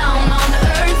me down on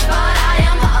Earth, but I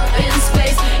am up in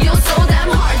space. You're so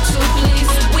damn hard to please.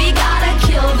 We gotta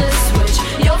kill this switch.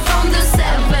 You're from the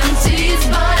 70s,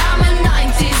 but I'm a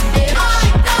 90s bitch.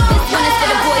 This one is for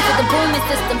the boys with the booming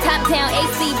system. Top town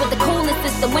AC with the coolest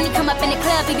system. When he come up in the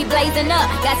club, he be blazing up.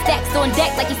 Got stacks on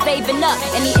deck like he's saving up.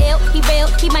 And he ill, he real,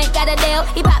 he might got a deal.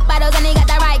 He pop bottles and he got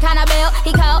the right kind of bill.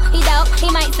 He cold, he dope, he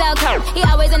might sell coke. He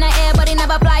always in the air, but he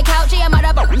never fly couch. He a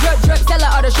motherfucker drip drip, seller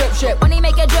or the strip. When he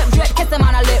make a drip drip, kiss him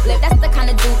on a lip lip. That's the kind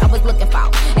of dude I was looking for.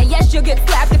 And yes, you'll get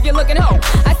slapped if you're looking home.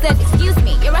 I said, excuse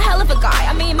me, you're a hell of a guy.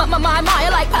 I mean, my,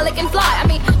 you're like pelican fly. I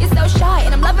mean, you're so shy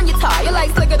and I'm loving your tie. You're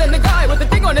like slicker than the guy with the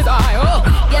thing on his eye. Oh.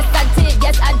 Yes, I did,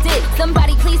 yes, I did.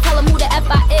 Somebody please tell him who the F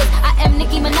I is. I am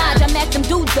Nicki Minaj, I mack them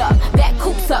dudes up. Back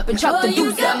coops up and chuck the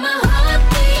dudes up. My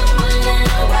heartbeat running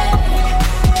away.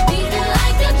 Beating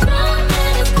like a drum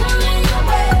and it's coming your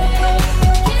way.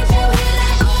 Can't you hear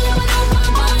that? Boom, boom,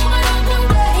 boom, boom, boom,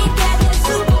 boom. He got that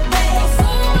super bass.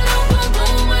 Boom, boom,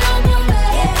 boom, boom, boom, boom.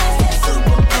 He has that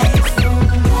super bass.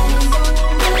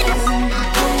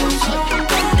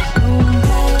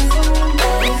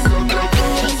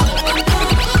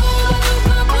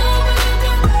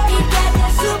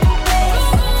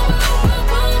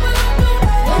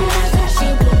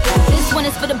 This one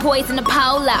is for the boys in the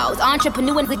polos.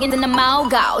 Entrepreneurs again in the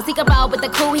mogos. He can roll with the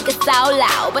cool, he can so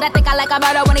loud. But I think I like him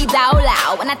better when he down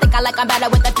loud. And I think I like him better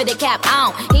with the fitted cap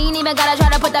on. He ain't even gotta try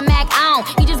to put the Mac on.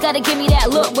 He just gotta give me that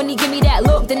look. When he give me that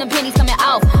look, then the pennies coming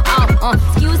off.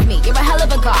 Excuse me, you're a hell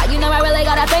of a guy. You know I really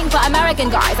got a thing for American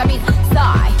guys. I mean,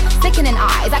 sigh, sickening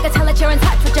eyes. I can tell that you're in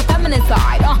touch with your feminine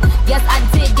side. Yes I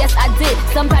did, yes I did.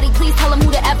 Somebody please tell him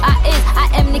who the F I is. I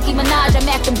am Nicki Minaj, I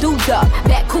mack them dudes up.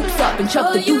 Back coops up and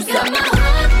chuck the dudes up.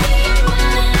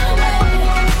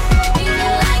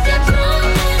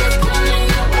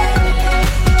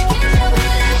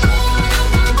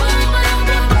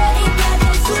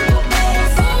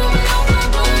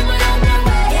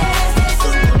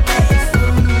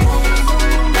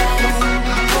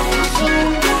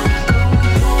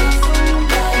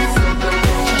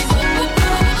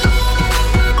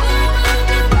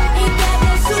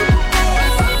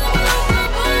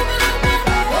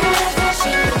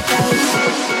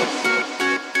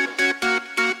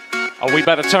 Oh, we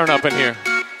better turn up in here.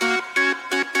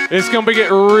 It's gonna be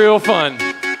getting real fun.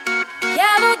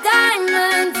 Yellow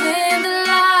diamonds in the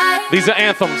light. These are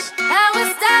anthems. And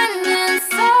we're standing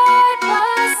side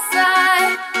by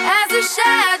side as the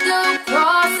shadow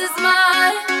crosses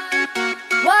mine.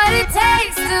 What it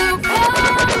takes to come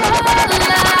alive.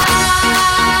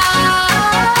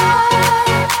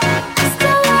 It's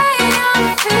the way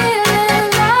I'm feeling,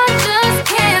 I just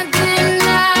can't deny.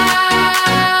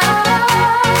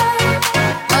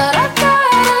 But I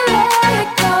gotta let it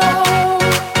go.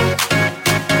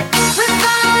 We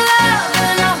found love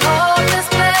in a hopeless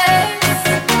place.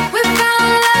 We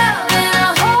found love in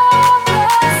a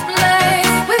hopeless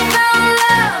place. We found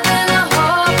love in a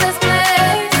hopeless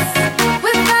place.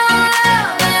 We found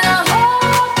love in a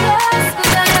hopeless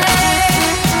place.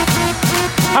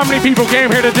 How many people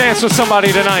came here to dance with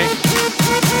somebody tonight?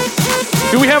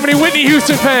 Do we have any Whitney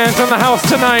Houston fans in the house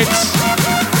tonight?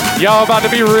 Y'all about to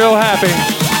be real happy.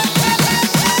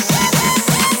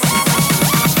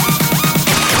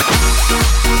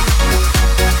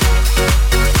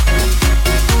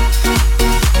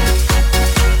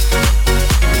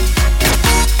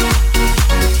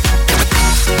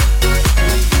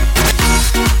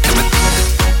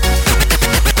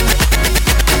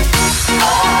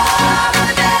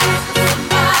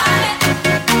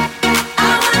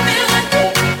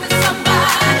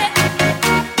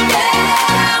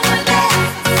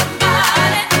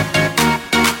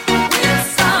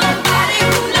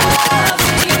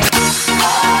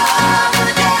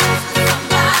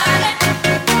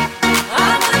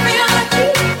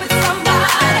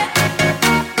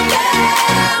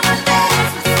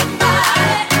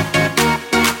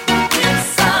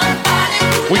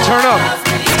 We turn up.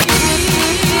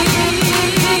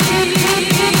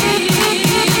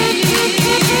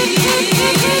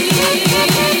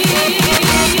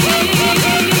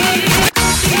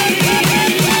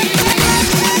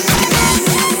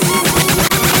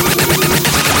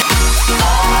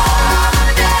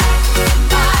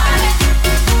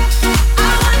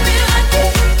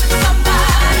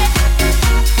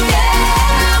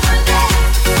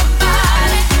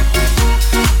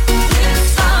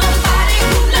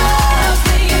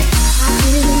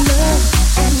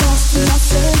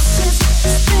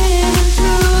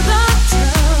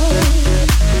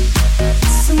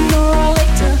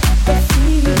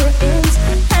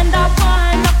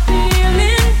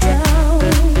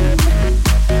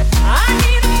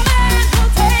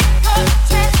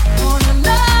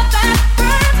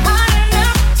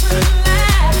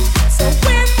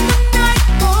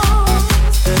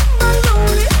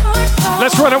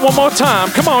 Let's run it one more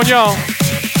time. Come on, y'all.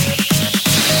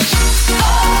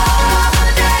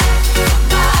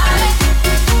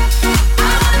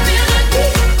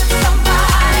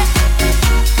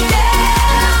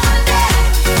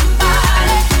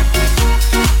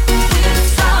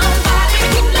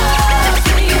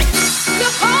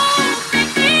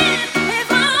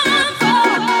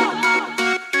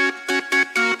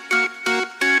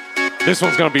 This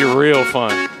one's gonna be real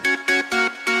fun.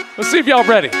 Let's see if y'all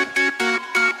ready.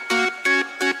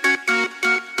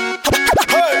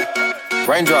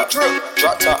 Raindrop,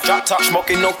 drop top,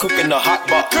 smoking, no cooking, the hot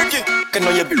pot. Cooking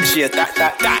on your bitch, yeah, that.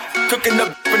 Cooking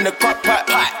up in the crock pot.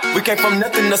 We came from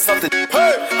nothing to something.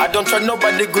 Hey, I don't trust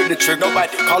nobody, grip the trigger.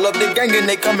 Nobody call up the gang and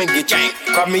they come and get janked.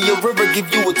 Cry me a river,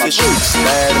 give you a tissue.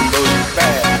 Bad and bougie,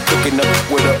 bad. Cooking up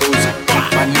with a Uzi.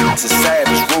 My niggas is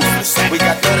savage, ruthless. We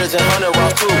got 30s and 100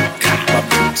 rounds too. My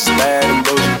bitch is bad and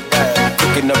bougie, bad.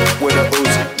 Cooking up with a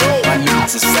Uzi. My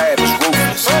niggas is savage,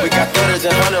 ruthless. We got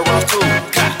 30s and 100 rounds too.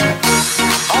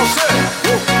 All set.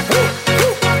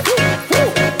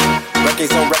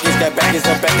 Records on records, got backers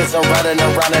on backers. I'm riding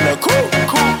around in a cool.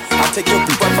 I take your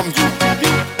people from you.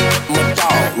 I'm a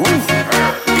dog.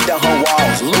 Beat down her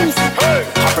walls. Loose.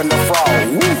 Hop in the frog.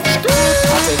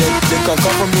 I say they come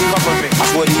from me. I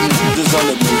swear these niggas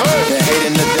under me. The hate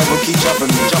and the devil keep jumping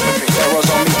me. Arrows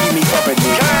on me, keep me company.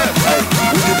 Hey,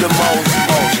 we do the most.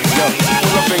 Yeah,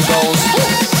 pull up and goes.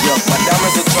 Yeah, my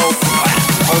diamonds are told.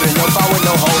 Holding up, I with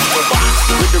no hoes.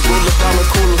 With the ruler, diamond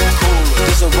cooler.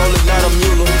 This a roller, not a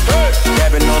mule.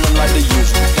 Dabbing on them like the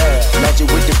usual. Magic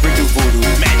with the brick voodoo.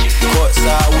 Court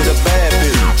side with a bad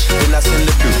bitch. Then I send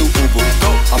the bitch through Uber.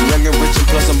 I'm young and rich and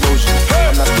plus I'm bougie.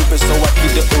 I'm not stupid, so I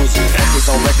keep the Uzi. Records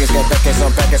on records, got backers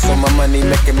on backers, so my money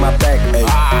making my back. Ay.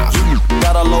 You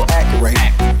got a low act rate.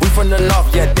 We from the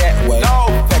north, yeah, that way.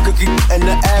 Fat cookie in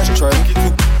the ashtray.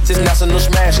 Just National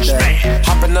Smash Day.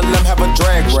 Hop in the limb, have a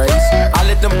drag race. I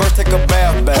let them birds take a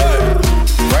bath.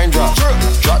 Raindrop,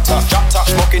 drop top,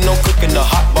 smoking, no cooking, the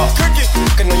hot pot.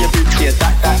 Cooking on your bitch, yeah,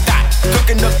 that.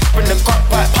 Cooking up in the crock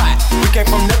pot. We came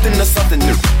from nothing to something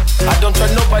new. I don't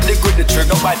trust nobody, grip the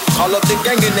trigger. Nobody call up the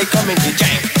gang and they come and get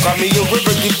gang. Call me a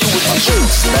river, give you what you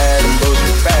choose. Bad and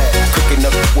bougie, bad. Cooking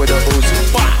up with a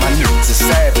Uzi. My niggas is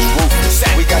savage, ruthless.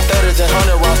 We got 30s and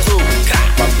 100 rounds too.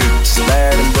 My bitch is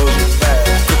bad and bougie, bad.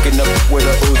 Cooking up with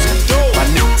a Uzi. My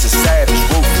niggas is savage,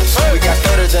 ruthless. We got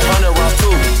 30s and 100 rounds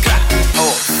too.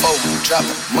 Oh,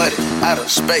 dropping muddy out of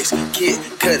space. Kid,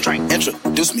 cut it.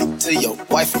 Introduce me to your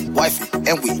wifey,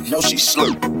 and we know she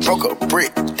slow. Broke a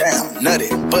brick down, nutty,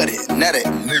 buddy, nutty,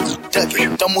 nigga, duck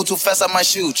it. Don't move too fast, I might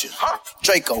shoot you.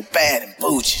 Draco, bad and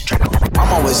bougie.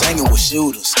 I'm always hanging with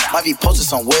shooters. Might be posted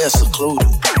somewhere secluded.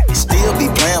 Still be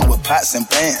playing with pots and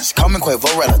pans. Call me Quavo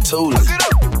Ratatouille.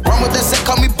 Run with that set,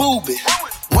 call me Booby.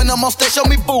 When I'm on stage, show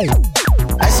me boo.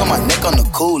 Ice on my neck on the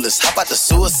coolest. How about the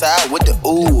suicide with the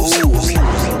ooh?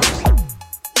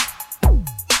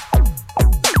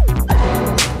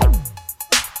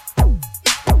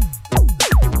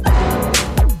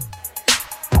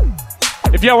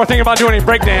 If y'all were thinking about doing any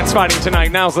breakdance fighting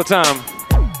tonight, now's the time.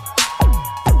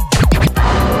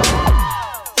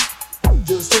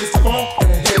 Just taste the funk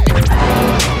and hit me.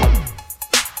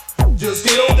 Just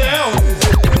get on down and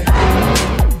hit me.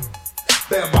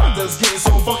 That body's getting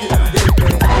so funky now, hit me.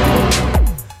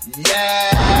 Yeah.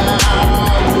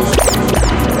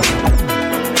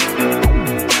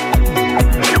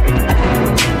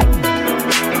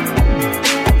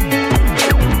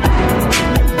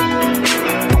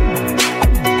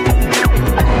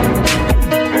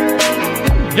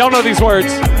 Y'all know these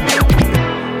words.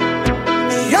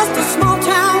 Just a small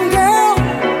town girl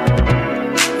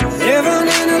living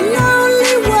in a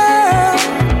lonely world.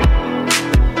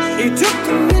 She took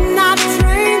the midnight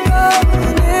train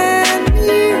going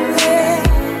anywhere.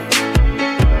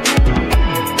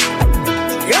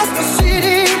 Just a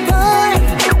city boy,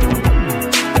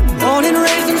 born and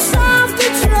raised in South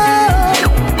Detroit.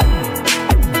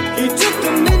 He took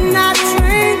the midnight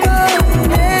train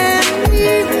going anywhere.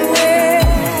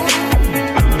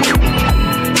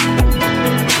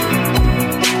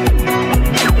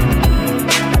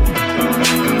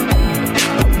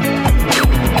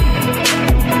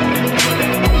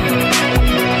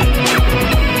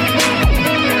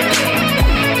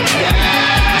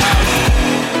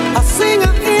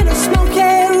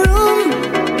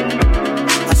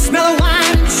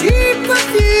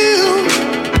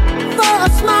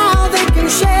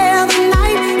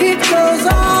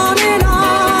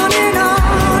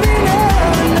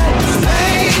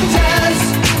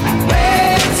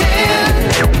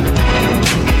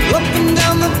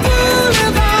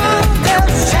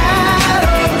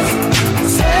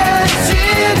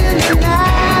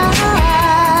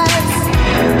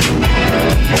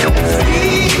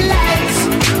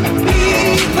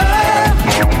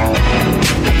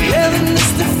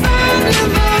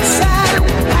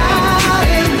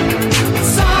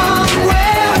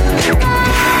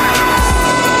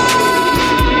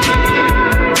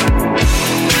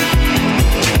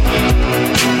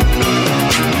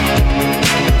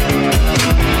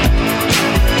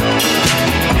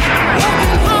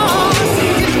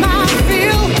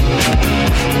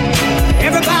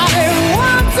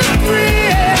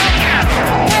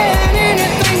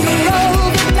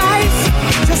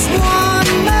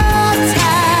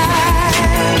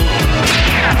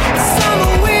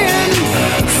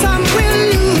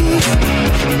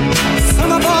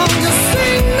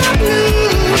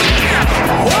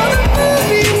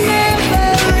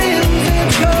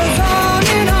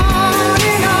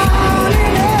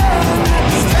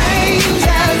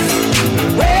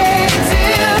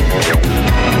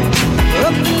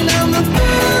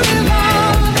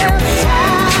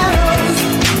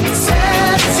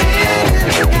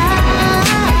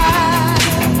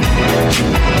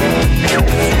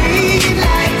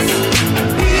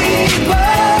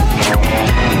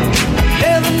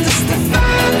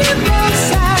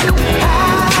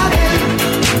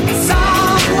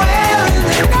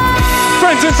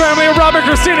 Family of Rob and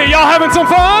Christina, y'all having some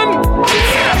fun?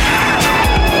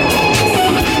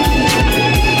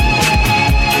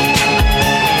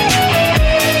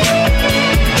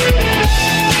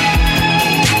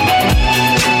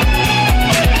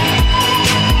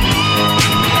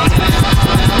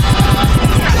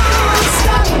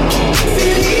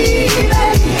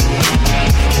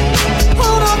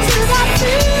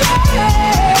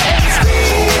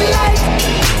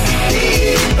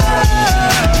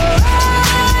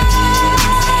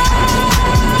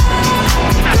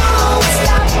 Go!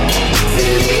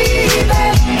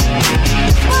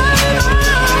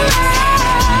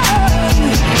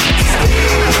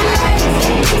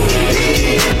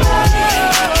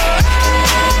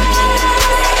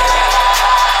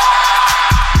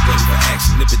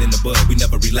 We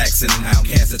never relaxing,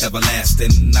 outcast is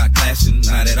everlasting. Not clashing,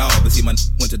 not at all. But see, my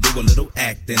went to do a little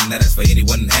acting. Now that's for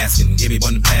anyone asking. Give me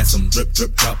one and pass them. Drip,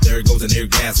 drip, drop, there goes an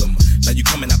orgasm. Now you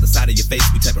coming out the side of your face,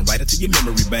 we tapping right into your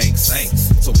memory bank.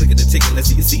 Thanks. So click at the ticket, let's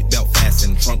see your seatbelt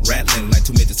fasten. Trunk rattling like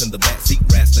 2 midgets in the back seat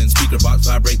wrestling. Speaker box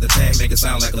vibrate the tag, make it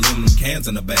sound like aluminum cans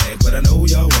in a bag. But I know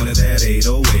y'all wanted that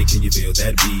 808. Can you feel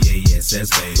that BASS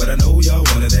bass? But I know y'all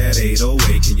wanted that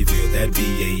 808. Can you feel that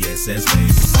BASS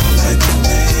bass?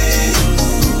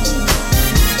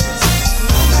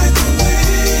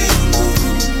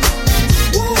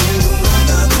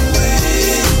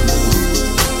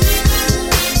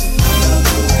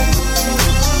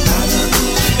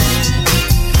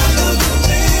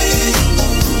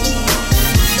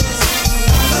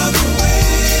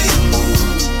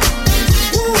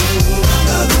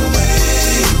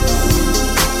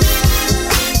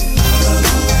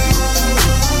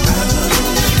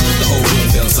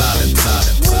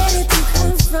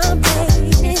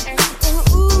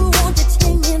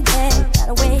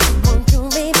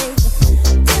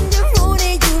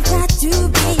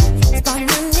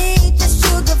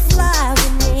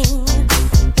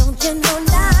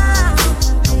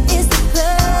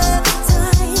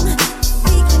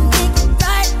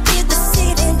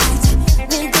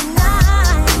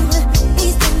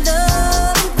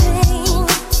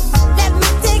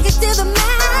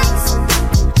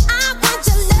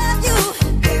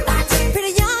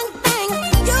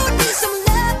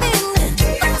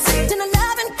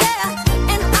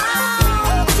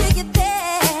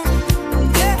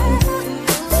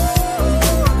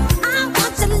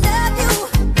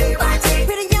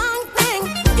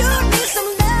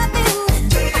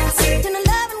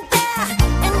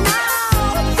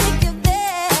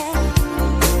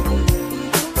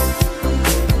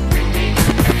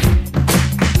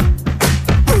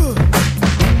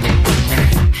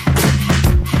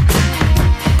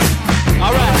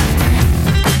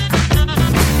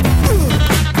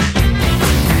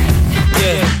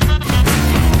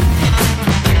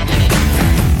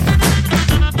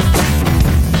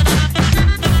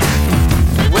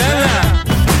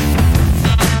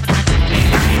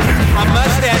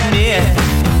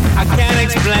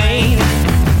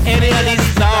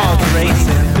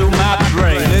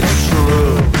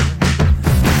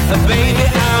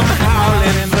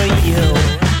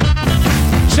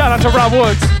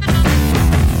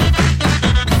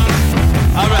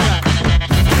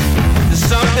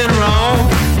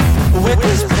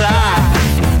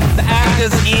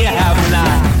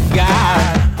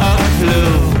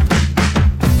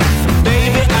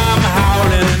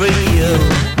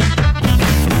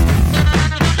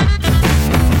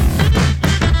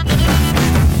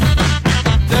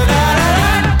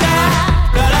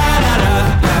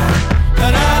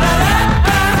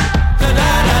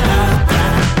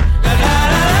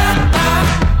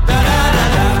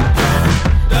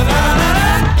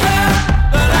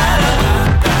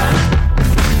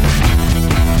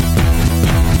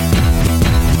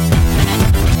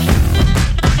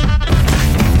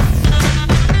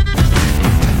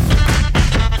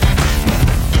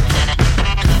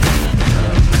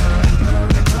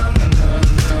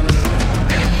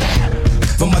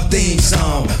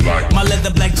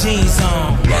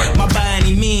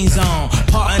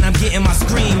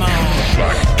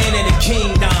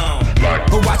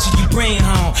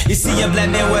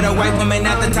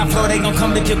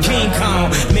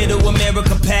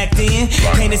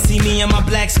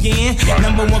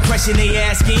 They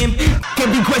asking,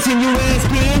 can be question you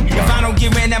asking. If I don't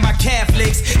get ran at my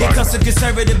Catholics, it comes to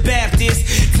conservative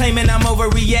Baptists, claiming I'm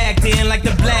overreacting like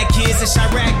the black kids in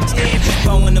Chirac.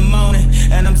 4 in the morning,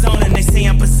 and I'm zoning. They say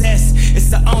I'm possessed. It's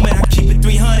the omen. I keep it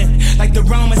 300, like the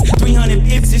Romans. 300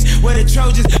 Ipsish, where the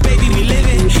Trojans. Baby, we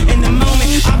living in the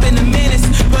moment. I've been a menace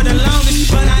for the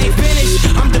longest, but I ain't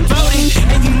finished. I'm devoted,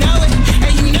 and you know it,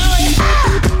 and you know it.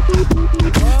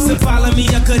 So follow me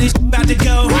up, 'cause this about to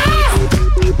go.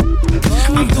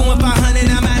 I'm doing 500,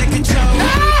 I'm out of control.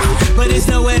 But there's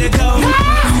nowhere to go,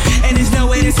 and there's no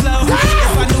way to slow.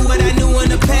 If I knew what I knew in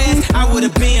the past, I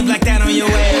would've been like that on your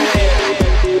way.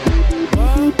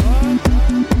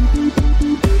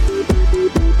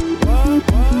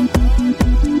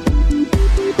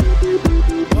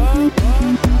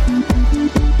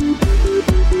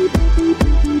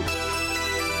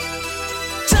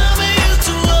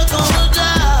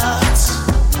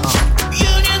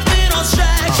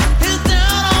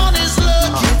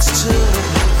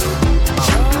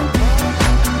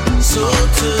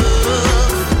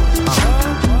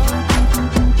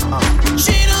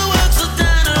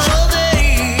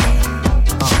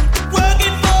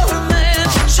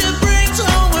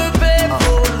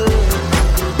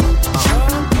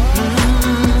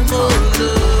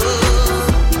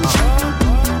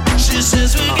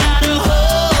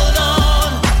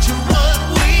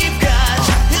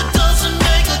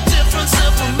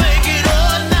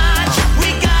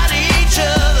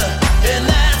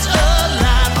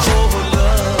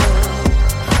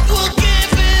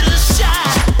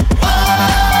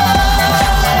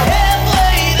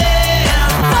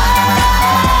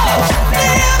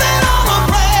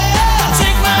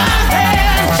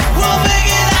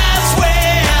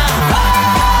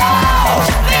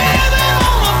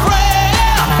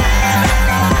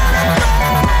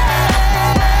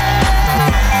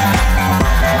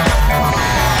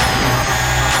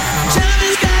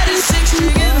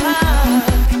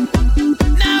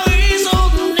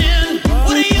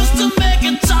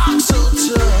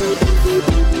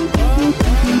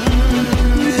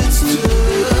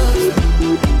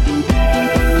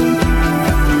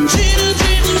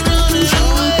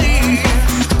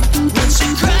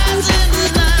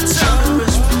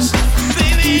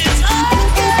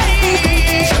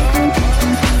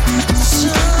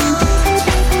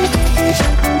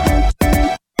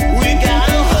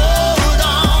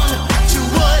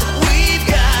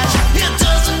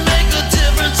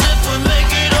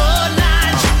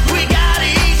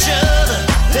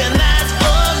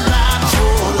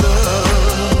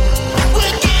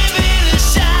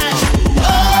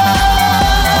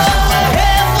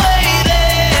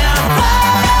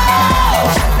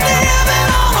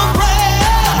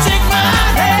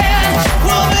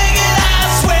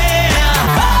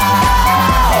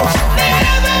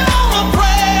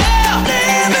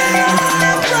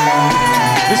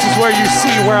 where you see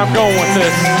where I'm going with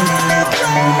this.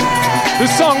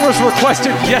 This song was requested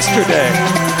yesterday.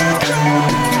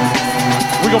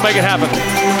 We're gonna make it happen.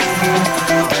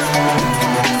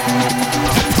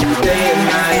 Day and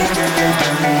night,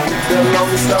 the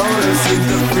lonely stoner seems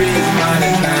to free his mind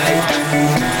at night.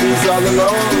 He's all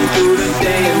alone through the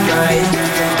day and night.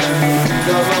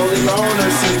 The lonely loner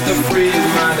seems to free his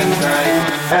mind at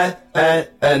night.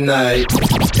 At night.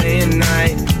 Day and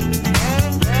night,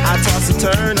 I toss and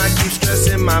turn, I keep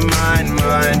stressing my mind.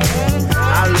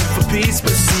 I look for peace,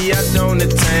 but see I don't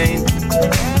attain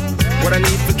what I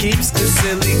need for keeps this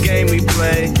silly game we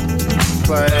play.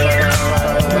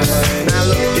 Now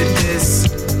look at this.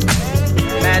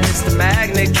 Madness, the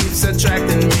magnet keeps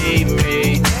attracting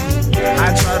me.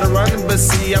 I try to run, but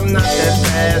see I'm not that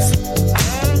fast.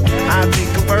 I think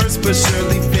I'm first, but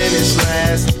surely finish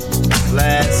last.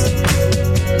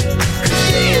 Cause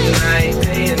day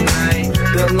and night,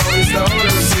 the lonely stoner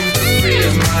seems to free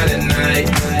his mind at night.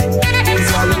 He's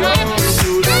all alone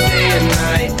through the day and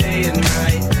night.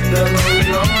 The lonely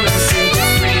loner seems to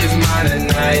free his mind at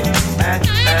night. At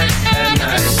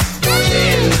night.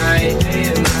 Day and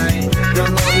night. The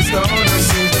lonely stoner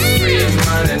seems to free his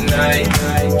mind at night.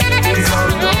 He's all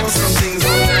alone, some things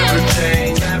will never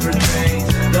change.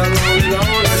 The lonely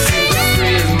loner seems to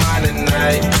free his mind at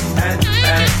night. At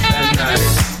night.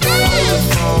 Hold the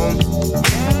phone.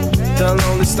 The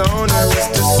lonely stoner is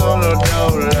the solo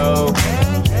dolo.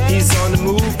 He's on the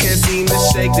move, can't seem to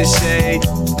shake the shade.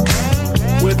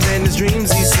 Within his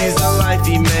dreams, he sees the life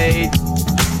he made.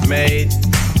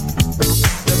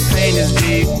 The pain is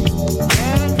deep.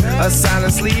 A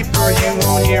silent sleeper, you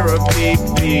won't hear a beep,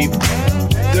 beep.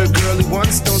 The girl he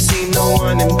wants don't see no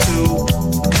one him too.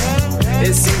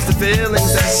 It seems the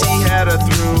feelings that she had her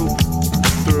through.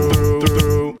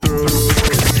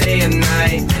 Day and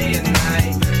night,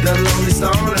 the lonely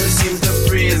stoner seems to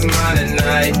free his mind at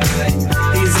night.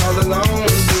 He's all alone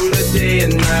through the day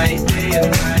and night.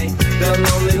 The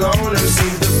lonely loner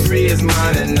seems to free his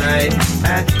mind at night.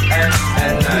 At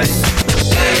night.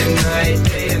 Day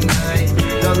and night.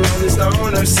 The lonely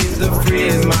stoner seems to free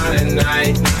his mind at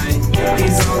night.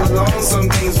 He's all alone, some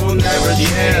things will never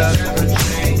change.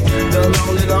 The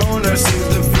lonely loner seems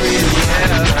to free his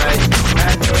mind at night.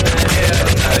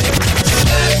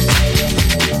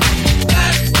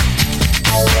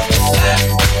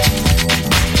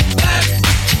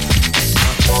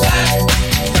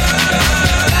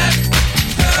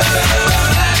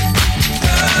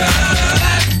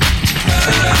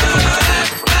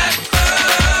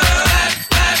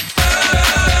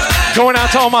 Going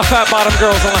out to all my fat bottom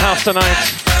girls in the house tonight.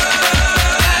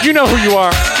 You know who you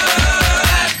are.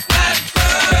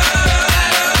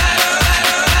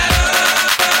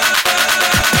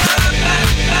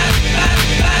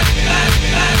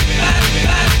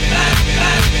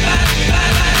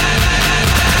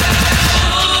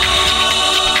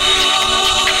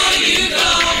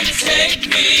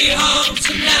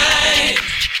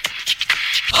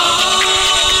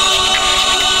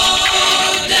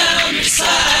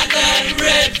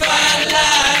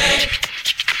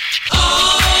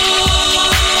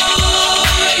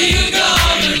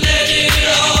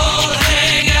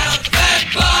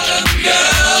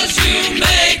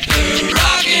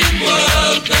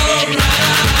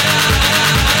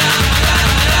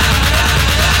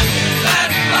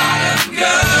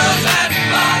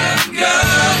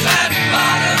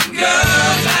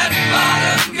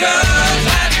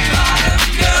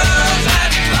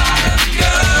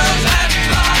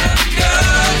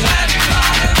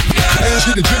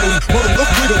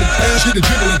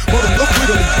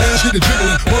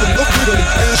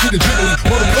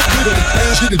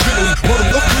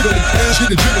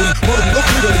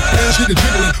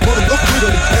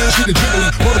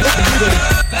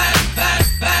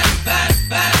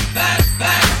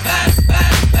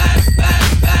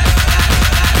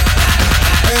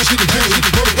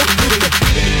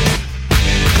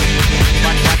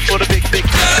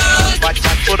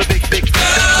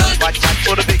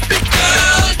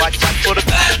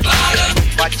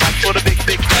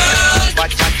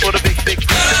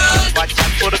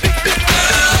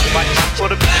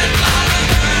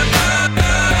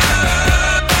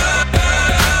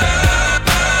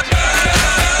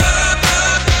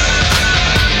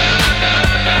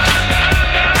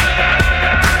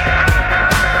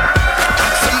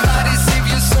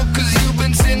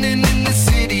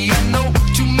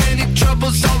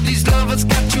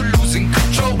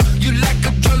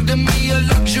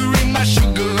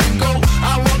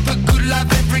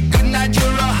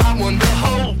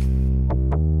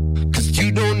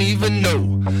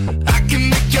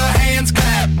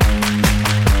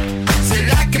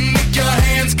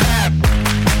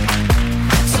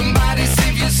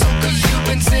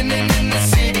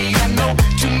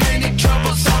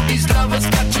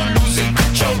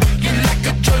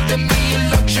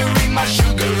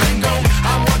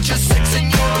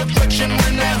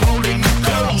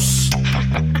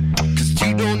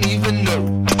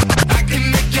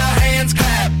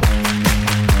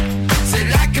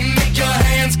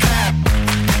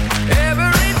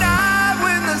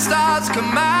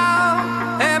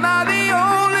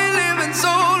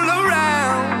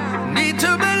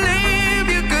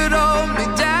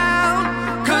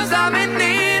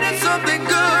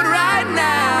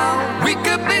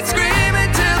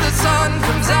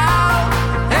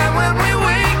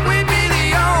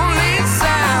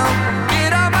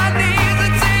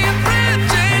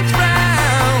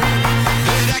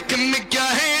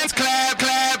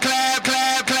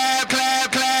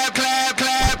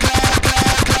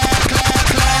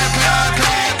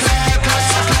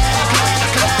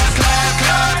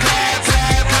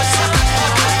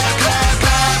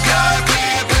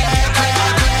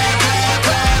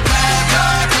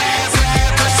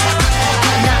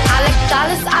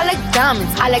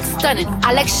 like stunning,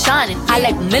 I like shining, I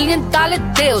like $1 million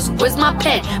deals. Where's my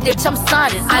pen? Bitch, I'm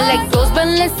signing. I like those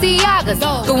Balenciagas,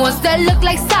 the ones that look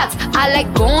like socks. I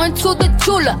like going to the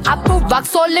Tula. I put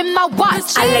rocks all in my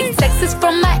watch. I like texts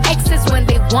from my exes when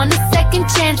they want a second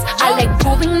chance. I like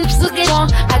proving to get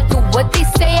on. I do what they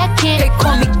say I can't. They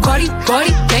call me Cardi,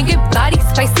 banging body,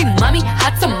 spicy mommy,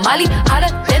 hot tamale,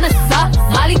 hotter than a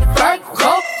Somali.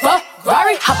 Virgo,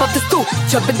 Ferrari, hop up the stoop,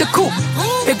 jump in the coupe,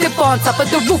 big dip on top of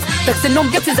the roof, flexing on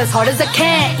gifts as hard as I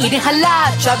can, eating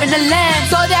halal, driving a lamb.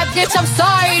 So that bitch, I'm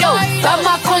sorry though. Got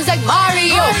my coins like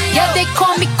Mario. Yeah, they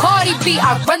call me Cardi B.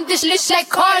 I run this list like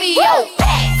cardio.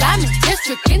 Diamond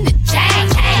district in the chain.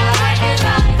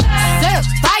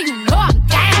 Certified, you know I'm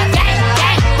gang.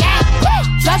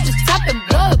 Drop the top and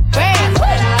blow the brand.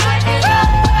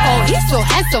 Oh, he's so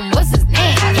handsome. What's his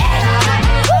name?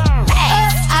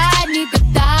 I need the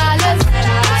dollars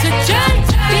to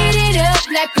beat it up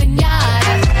like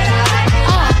pinata.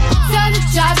 Tell the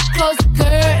job to close the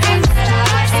curtains.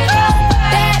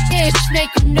 That bitch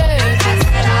make him nervous.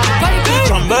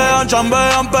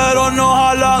 Chambean, pero no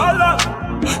jalan.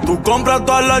 Tú compras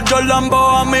todas las Jordan,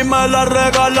 a mí me las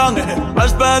regalan. I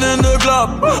spend in the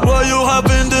club, what you have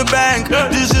in the bank.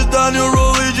 This is the new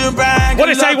religion bank. What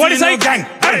is it, gang?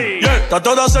 Hey. Yeah,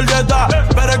 trato de hacer dieta,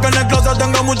 pero es que en el closet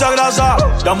tengo mucha grasa.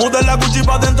 Ya mudé la Gucci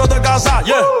pa' dentro de casa,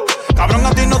 yeah. Cabrón,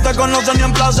 a ti no te conocen ni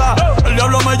en plaza. El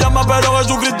diablo me llama, pero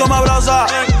Jesucristo me abraza.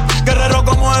 Guerrero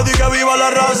como Eddie, que viva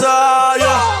la raza,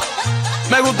 yeah.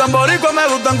 Me gustan boricua, me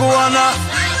gustan cubana.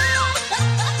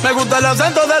 Me gusta el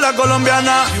acento de la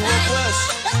colombiana.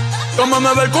 Como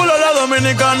me ve el culo la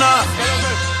dominicana.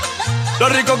 Lo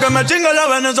rico que me chinga la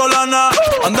venezolana.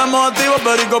 Andamos activos,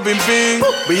 perico, pim, pim.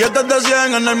 Billetes de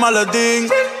 100 en el maletín.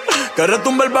 Que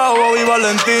retumbe el bajo y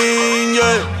Valentín,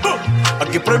 yeah.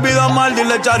 Aquí prohibido amar,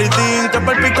 dile charitín. Que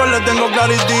per pico le tengo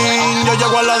claritín. Yo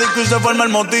llego a la disco y se forma el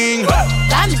motín.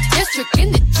 Diamond district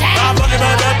in the chain.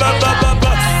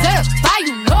 Certified,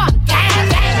 you know I'm gang.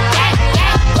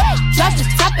 Drop the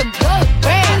top and blow the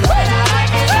brand.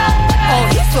 Oh,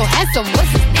 he's so handsome,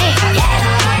 what's his name?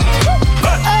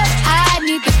 I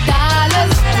need the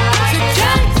dollars to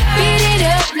beat it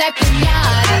up like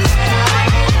pinata.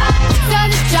 Tell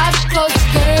the job to close the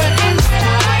curtains.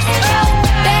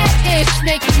 That bitch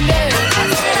make you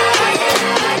nervous.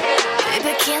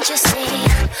 Baby, can't you see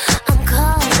I'm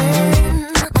calling?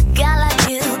 A guy like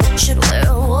you should wear a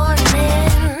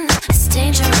warning. It's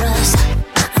dangerous,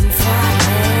 I'm falling.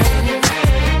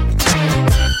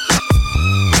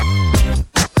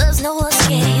 There's no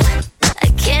escape, I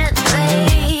can't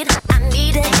wait. I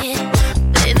need a hit,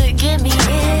 baby, give me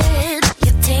it.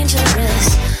 You're dangerous,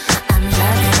 I'm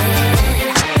loving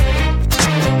it.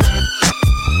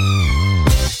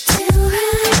 Too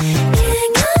high,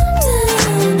 can't come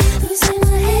down. Losing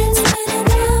my head, spinning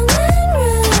round and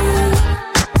round.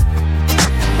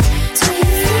 Till you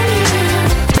feel me now.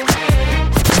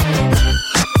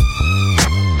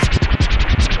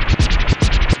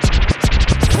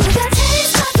 With a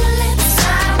taste of your lips,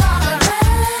 I wanna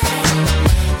ride.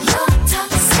 You're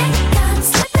toxic, I'm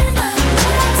slipping up.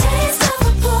 With a taste of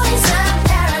a poison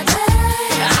paradise.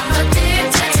 I'm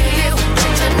addicted to you,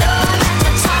 don't you know that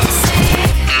you're toxic?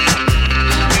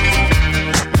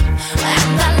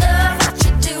 And I love what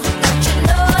you do, don't you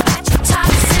know that you're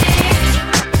toxic?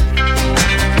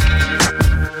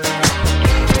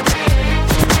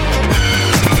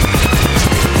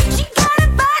 She got a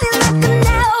body like an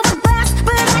hourglass,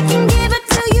 but I can give it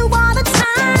to you all the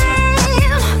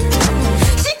time.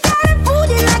 She got a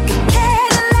booty like a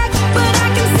Cadillac, but I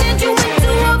can send you into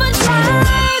overdrive.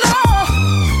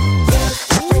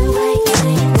 Been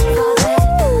waiting for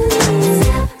this.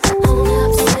 I'm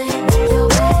upset your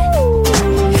way.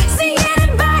 See,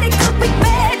 anybody could be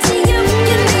bad to you.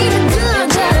 You need a good,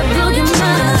 gotta blow your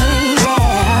mind.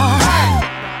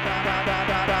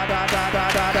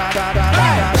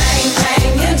 Bang,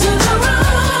 bang into the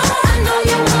room. I know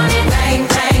you want it. Bang,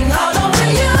 bang all over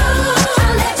you.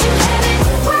 I'll let you have it.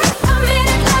 Wait a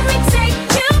minute, let me take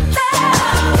you there.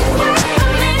 Wait a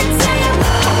minute, say it.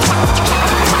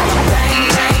 Bang,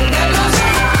 bang, there goes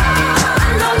your heart. I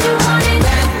know you want it.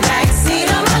 Backseat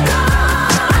of my car.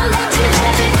 I'll let you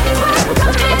have it. Wait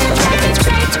a minute, let me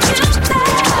take you there.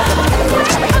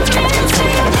 Wait a minute,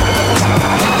 say it.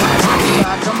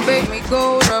 Don't make me go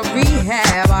to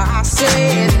rehab. I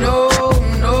said no,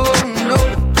 no, no.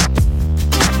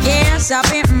 Yes, I've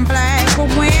been black, but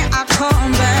when I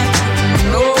come back,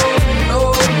 no,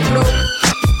 no, no.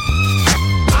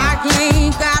 I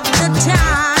ain't got the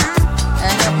time,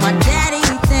 and if my daddy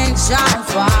thinks I'm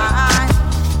fine,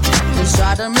 just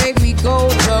try to make me go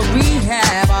to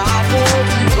rehab. I won't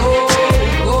go,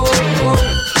 go, go.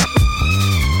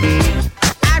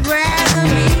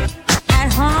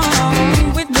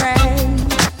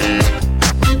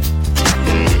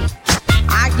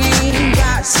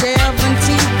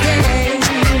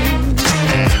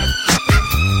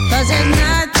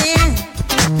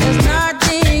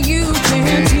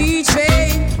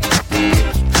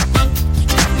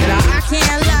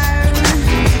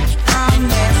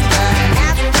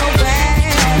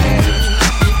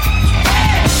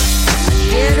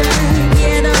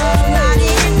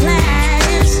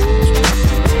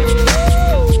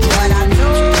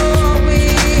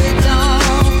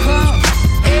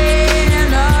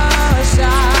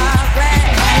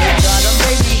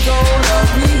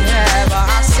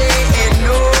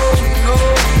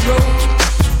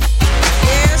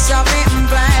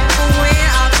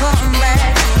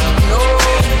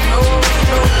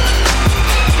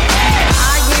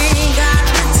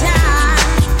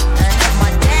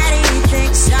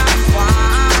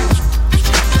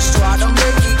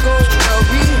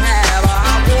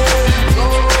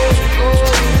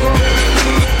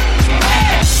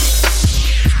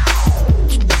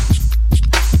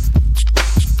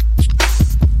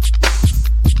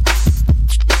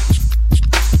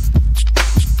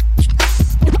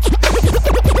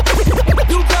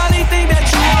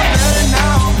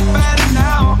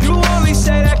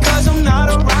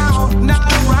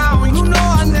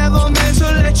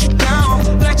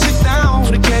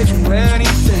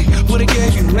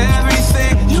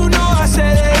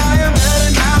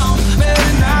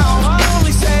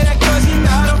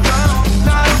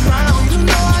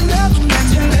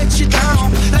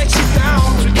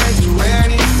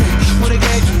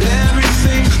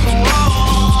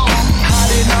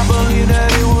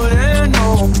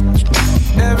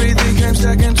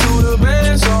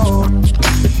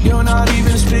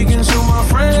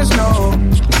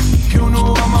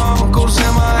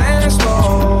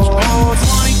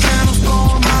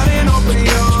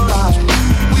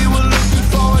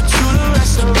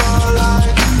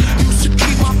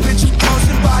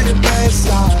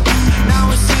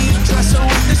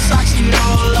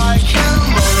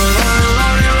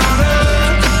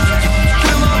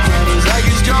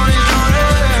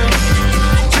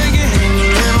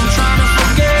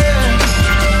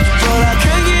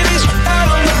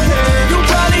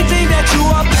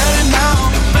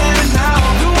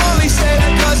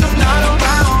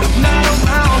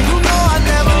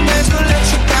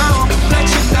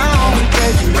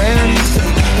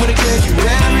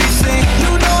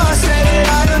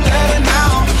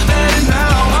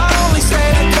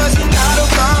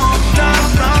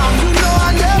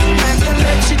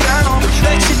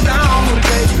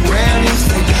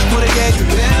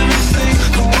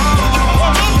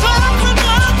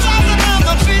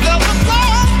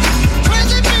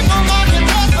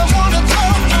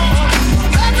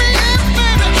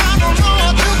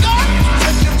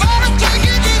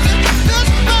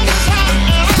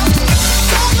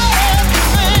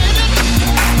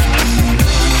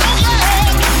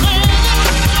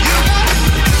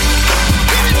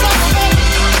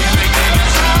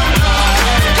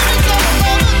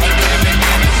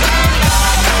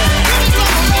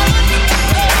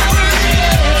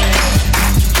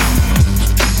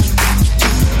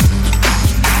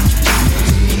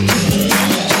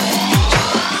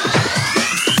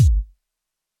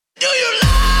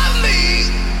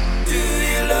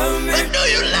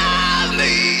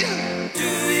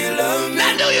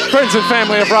 Friends and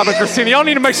family of Rob and Christina, y'all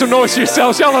need to make some noise for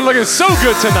yourselves. Y'all are looking so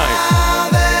good tonight.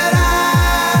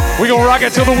 We gonna rock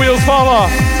it till the wheels fall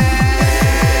off.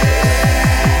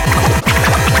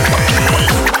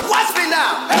 Watch me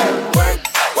now. Work,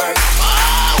 work.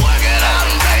 Oh, work it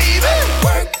out, baby.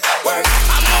 Work, work.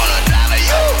 I'm gonna drive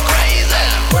you crazy.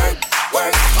 Work,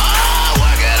 work. Oh,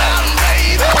 work it out,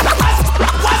 baby.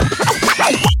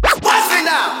 Watch me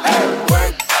now.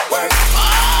 Work, work.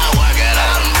 Oh, work it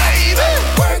out, baby.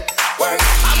 Work, work.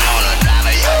 I'm gonna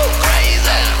drive you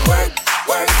crazy. Work,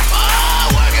 work. Oh,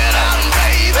 work it out,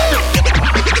 baby.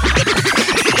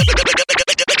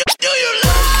 Do you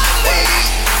love me?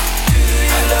 Do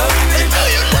you love me? Do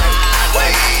you love me? Do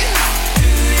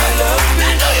you love me?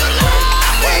 Do you love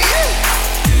me? Do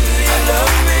you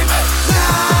love me?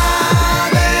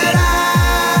 Now that I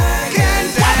can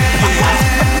dance.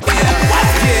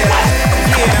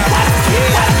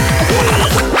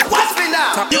 Watch me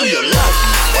now. Do you love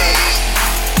me? Do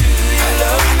you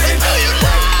love me? Do you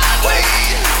love me? Do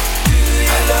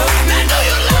you love me? Do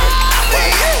you love me?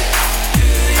 Do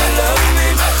you love me?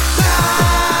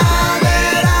 Now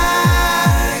that I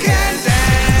can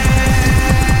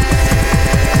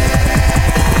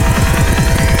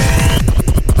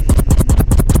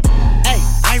Hey,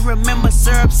 I remember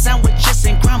syrup sandwiches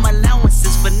and crime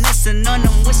allowances, finessing on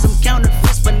them with some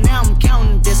counterfeits, but now I'm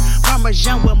counting this.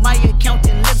 Parmesan with my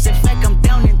accountant lips, in fact I'm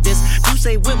down in this. You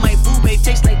say with my boo babe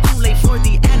tastes like Kool-Aid for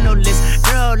the analyst.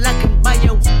 Girl, I can buy a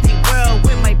the world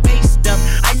with my base stuff.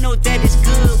 I know that it's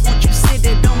good, won't you sit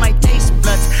it on my taste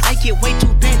buds? I get way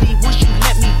too petty once you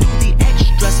let me do the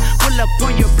extras. Pull up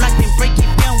on your block and break it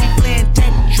down, we playing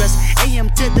Tetris. AM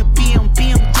to the PM,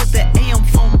 PM to the AM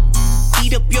phone.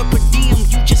 Eat up your per diem,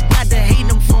 you just gotta hate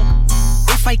them phone.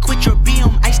 If I quit your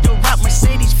BM, I still rock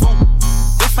Mercedes phone.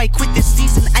 If I quit this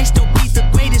season, I still be the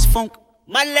greatest funk.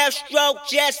 My left stroke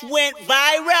just went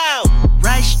viral.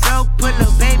 Right stroke, put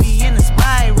a baby in a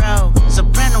spiral.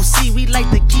 Soprano C, we like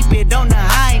to keep it on the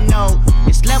high note.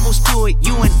 It's levels to it,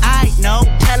 you and I know.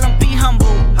 Tell them be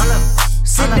humble.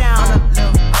 Sit down.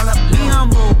 Be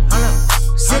humble.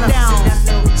 Sit down.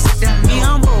 Be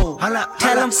humble.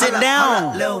 Tell them sit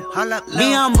down.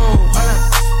 Be humble.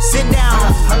 Sit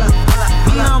down.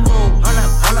 Be humble.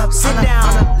 Sit down. Be humble. Sit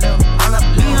down.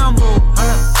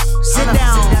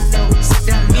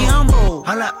 Be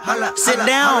humble. Sit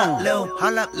down.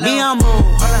 Be humble.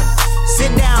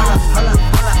 Sit down.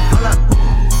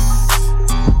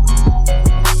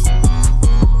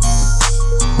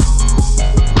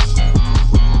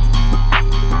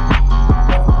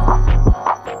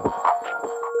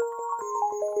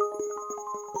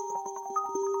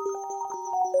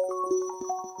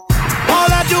 All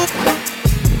I do,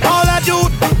 all I do,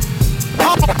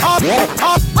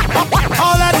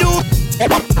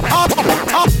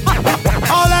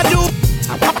 all I do,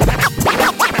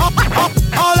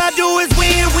 all I do is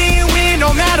win, win, win,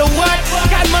 no matter what.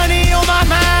 Got money on my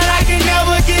mind, I can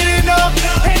never get enough.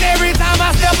 And every time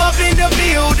I step up in the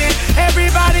building,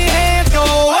 everybody hands go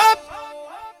up.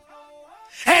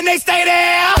 And they stay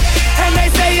there, and they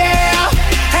say yeah,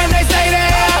 and they stay there.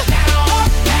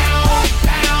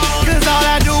 Cause all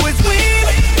I do is win,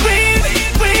 win,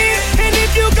 win. And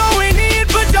if you going in,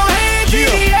 put your hands in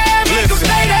the air, make them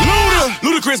stay there.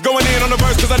 Ludacris going in on the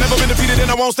verse, cause I never been defeated and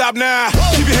I won't stop now.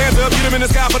 Keep your hands up, get them in the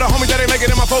sky for the homies that ain't making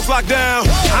it and my folks locked down.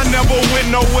 I never went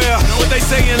nowhere, what they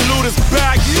saying Luda's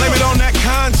back. Blame it on that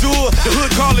contour, the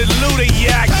hood call it Luda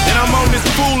yak. And I'm on this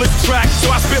foolish track, so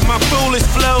I spit my foolish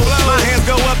flow. My hands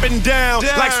go up and down,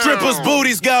 like strippers'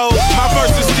 booties go. My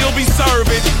verses still be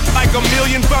serving, like a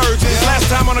million virgins. Last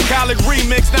time on a college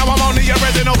remix, now I'm on the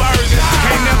original version.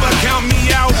 Can't never count me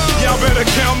out, y'all better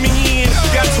count me in.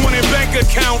 Got 20 bank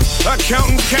accounts,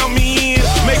 accountants count me in.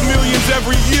 Make millions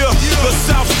every year, the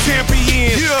South's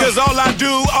champion. Cause all I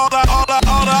do, all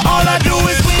I do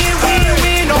is win, win,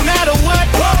 win, no matter what.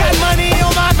 Got money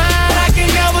on my mind, I can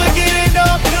never get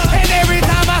enough. And every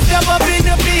time I step up in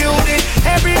the building,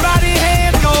 everybody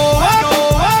hands go up.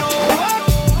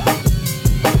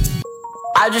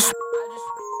 I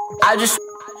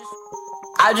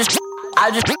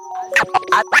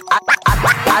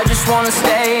just wanna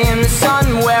stay in the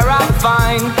sun where I'm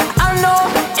fine. I know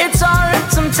it's hard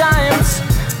sometimes.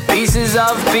 Pieces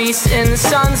of peace in the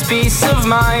sun's peace of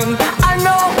mind. I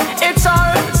know it's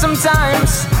hard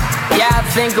sometimes. Yeah, I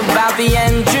think about the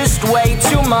end just way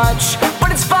too much.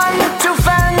 But it's fun to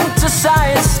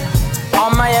fantasize.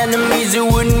 All my enemies who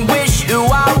wouldn't wish who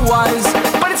I was.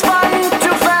 But it's fun to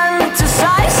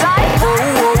fantasize.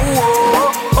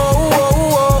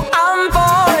 I'm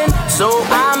falling, so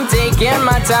I'm taking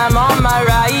my time on my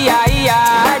ride.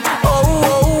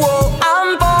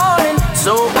 I'm falling,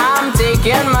 so I'm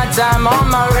taking my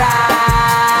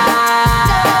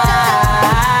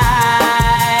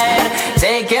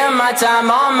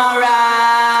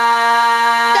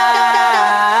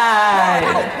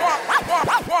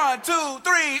 2,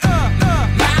 3,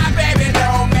 My baby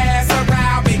don't mess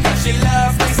around because she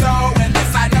loves me so, and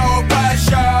this I know for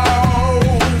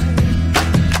sure.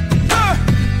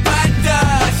 But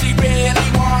does she really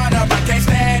wanna, but can't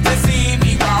stand to see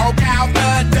me walk out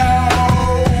the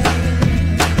door?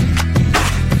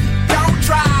 Don't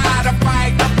try to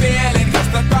fight the feeling, 'cause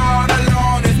the thought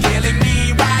alone is killing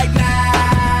me right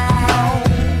now.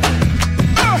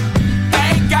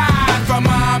 Thank God for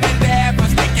mom and dad for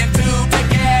sticking two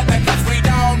together, 'cause we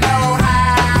don't know how.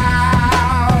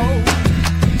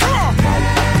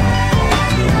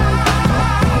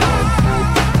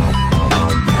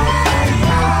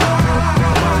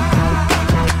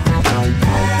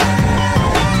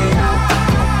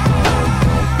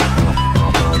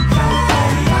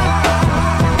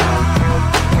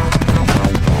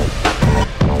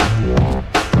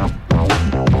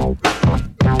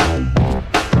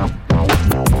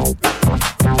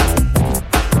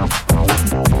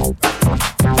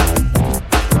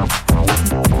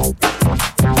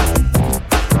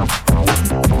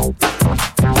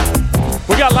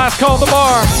 We got last call at the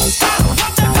bar.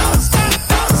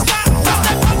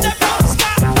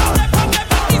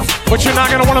 But you're not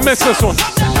going to want to miss this one.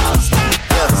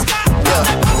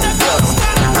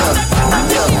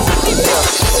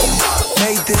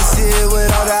 Make this here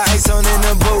with all the ice on in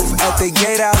the booth. At the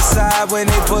gate outside, when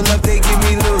they pull up, they give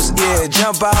me loose. Yeah,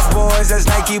 jump out, boys. That's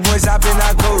Nike boys hopping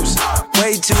our coast.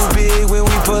 Way too big when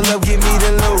we pull up, give me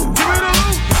the loot.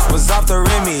 Was off the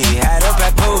Remy, had up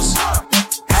at post.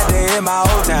 Had to hit my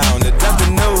old town to dump the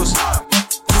news.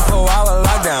 24-hour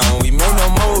lockdown, we made no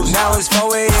moves. Now it's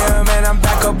 4 a.m. and I'm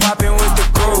back up popping with the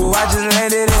crew. I just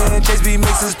landed in, Chase B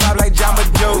mixes pop like Jamba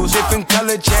Joe's. Different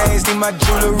color chains, think my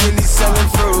jeweler really selling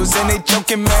fruits. And they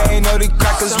joking, man, know the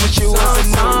crackers wish it was the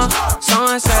news.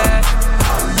 Sunset.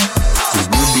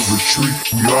 Surrender retreat,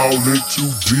 we all in too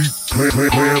deep.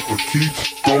 Plan for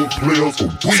keeps, don't play us for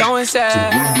weak. Sunset.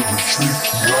 Surrender retreat,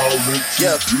 we all in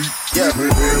too deep.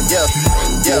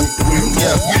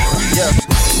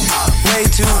 Way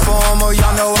too formal,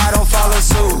 y'all know I don't follow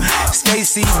suit.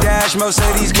 Stacy Dash, most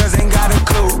of these girls ain't got a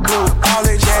clue. All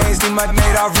the J's, think much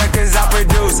made off records I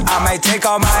produce. I might take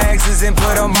all my exes and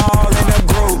put them all in a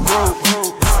group.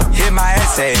 Hit my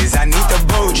essays, I need the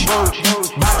booch.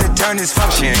 About to turn this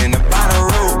function into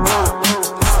Bonnaroo.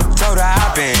 Told her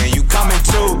hop in, you coming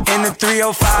too. In the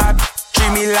 305,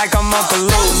 treat me like I'm Uncle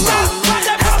Luke.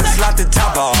 Have to slot the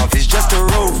top off, it's just a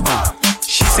roof.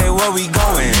 She said, where we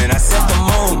going? I said the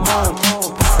moon.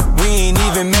 We ain't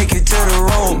even make it to the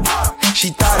room. She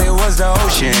thought it was the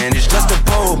ocean, it's just a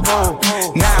pool.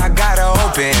 Now I gotta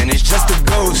open, it's just a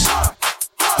ghost.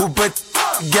 Who put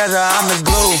together, I'm the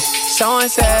glue. Someone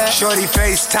said, shorty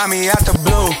face, Tommy out the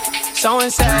blue.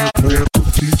 Someone said,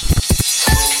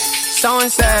 someone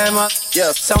said,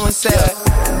 someone said,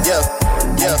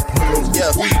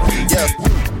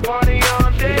 Party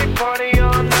all day, party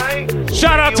all night.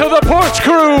 Shout out to the porch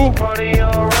crew. Party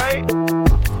all right.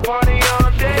 Party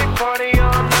all day, party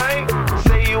all night.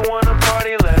 Say you wanna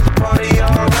party, let's party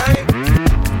all right.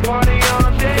 Party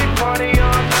all day, party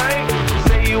all night.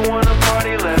 Say you wanna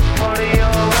party, let's party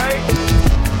all right.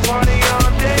 Party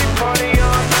all day, party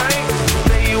all night.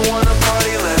 Say you wanna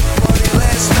party, let's party.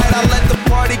 Last night I let the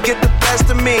party get the best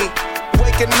of me.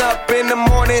 Waking up in the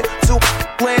morning, two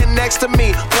laying next to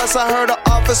me. Plus I heard an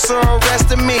officer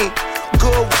arresting me.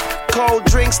 Good cold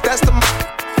drinks, that's the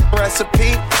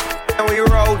recipe. And we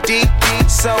roll deep,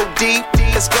 so deep.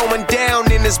 It's going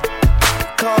down in this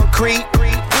concrete.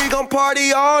 We gon'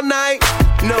 party all night,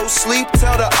 no sleep.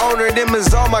 Tell the owner them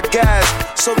is all my guys.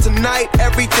 So tonight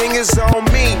everything is on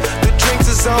me. The drinks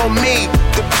is on me.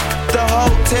 The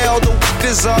hotel, the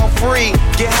is all free.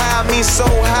 Get high, I mean so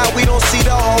high, we don't see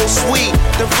the whole suite.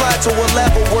 Then fly to a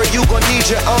level where you gon' need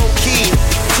your own key.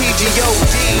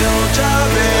 TGOD. No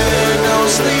driving, no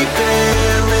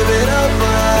sleeping. Live it up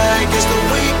like it's the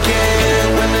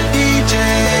weekend. When the DJ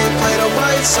play the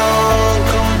right song,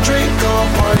 come drink, come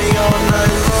party all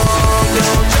night long. No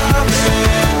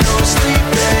driving, no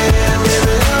sleeping. Live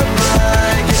it up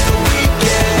like it's the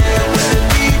weekend. When the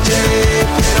DJ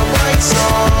play the right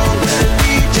song. When the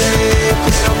DJ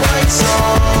play the right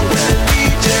song. When the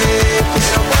DJ play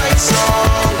the right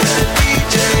song. When the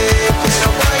DJ play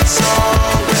the right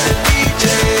song. When the DJ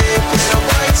play the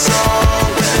right song.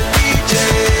 When the DJ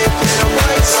play the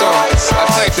right song. I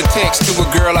typed a text to a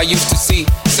girl I used to see.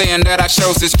 saying that I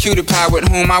chose this cutie pie with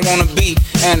whom I wanna be.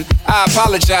 And I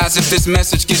apologize if this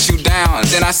message gets you down.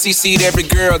 Then I CC'd every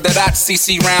girl that I'd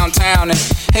CC round town. And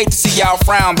hate to see y'all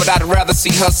frown, but I'd rather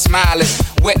see her smiling.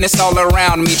 Wetness all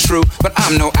around me, true, but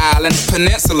I'm no island.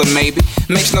 Peninsula, maybe.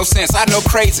 Makes no sense, I know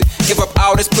crazy. Give up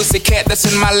all this pussy cat that's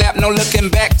in my lap, no looking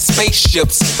back.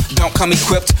 Spaceships don't come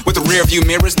equipped with the rear view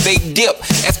mirrors. They dip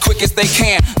as quick as they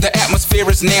can. The atmosphere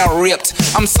is now ripped.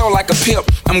 I'm so like a pimp.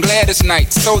 I'm glad it's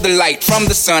night. So the light from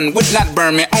the sun would not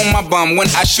burn me on my bum when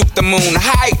I shoot the moon.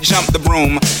 High jump the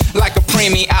broom like a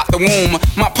preemie out the womb.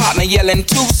 My partner yelling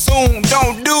too soon.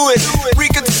 Don't do it.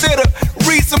 Reconsider.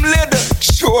 Read some litter.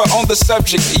 Sure on the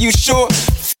subject. You sure?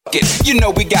 F it. You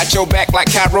know we got your back like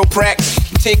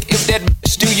chiropractic. If that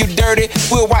bitch do you dirty,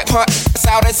 we'll wipe her ass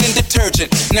out as in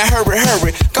detergent. Now hurry,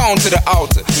 hurry, go on to the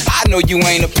altar. I know you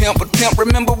ain't a pimp, but pimp,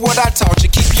 remember what I taught you.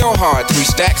 Keep your heart, 3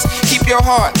 stacks. Keep your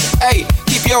heart, hey,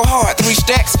 keep your heart, 3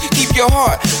 stacks. Keep your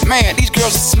heart, man, these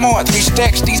girls are smart. 3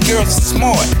 stacks, these girls are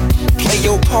smart. Play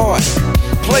your part.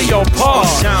 Play your part.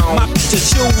 My bitch to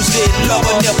choose it,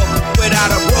 lover, never without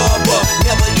a rubber.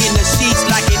 Never in the sheets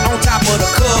like it on top of the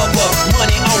cover.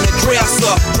 Money on the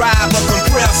dresser, drive a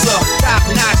compressor. Top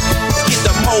notch, get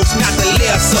the most, not the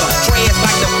lesser. Trash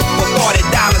like the for $40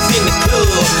 in the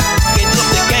club. Getting up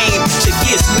the game, she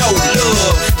gets no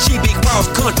love. She be cross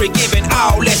country, giving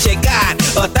all that she got.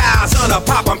 1,000 a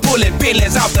pop, I'm pulling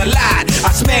billions off the lot.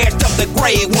 I smashed up the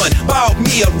gray one, bought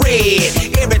me a red.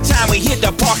 Every time we hit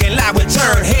the parking lot, we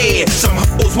turn head. Some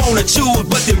hoes wanna choose,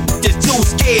 but them bitches too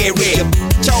scary. You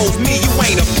chose me, you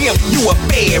ain't a pimp, you a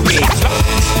fairy.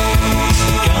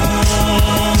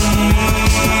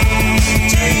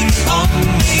 Take on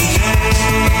me.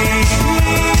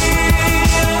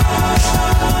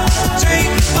 Take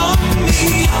on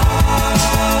me.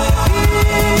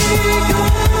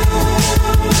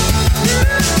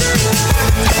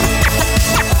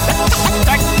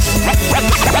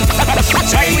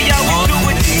 Like we always do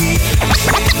it.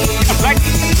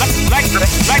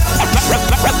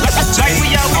 Like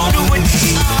we always do it.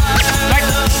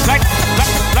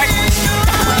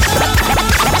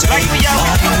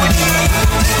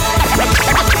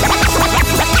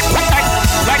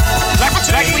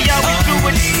 Like we always do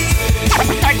it.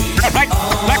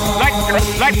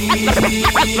 Like we always do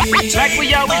it. Like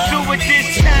we always do it this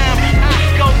time. I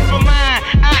go for mine.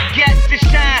 I got to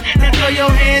shine. Now throw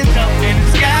your hands up in the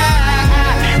sky.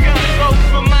 Go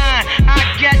for mine. I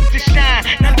got to shine.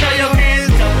 Now throw your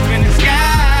hands up in the sky.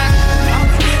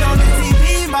 I'ma get on the TV,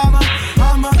 mama.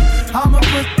 I'ma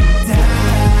put it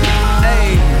down. Hey,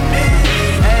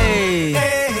 hey,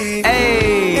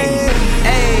 hey,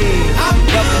 hey.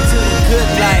 Welcome to the good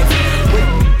life with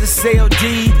the CLD.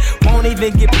 Won't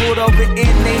even get pulled over in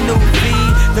they new V.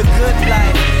 The good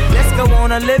life. Let's go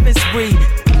on a living spree.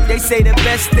 They say the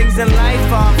best things in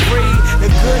life are free. The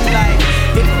good life.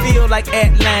 It feel like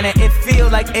Atlanta. It feel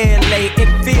like LA. It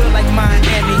feel like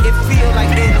Miami. It feel like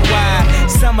NY.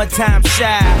 Summertime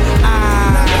shy.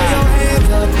 Now throw your hands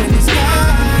up in the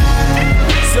sky.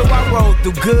 So I roll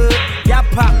through good. Y'all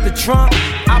pop the trunk.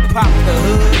 I pop the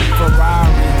hood.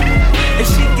 Ferrari. And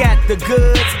she got the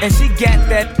goods. And she got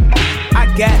that. I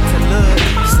got to look.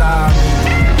 Sorry.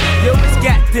 Yo, it's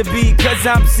got to be, cause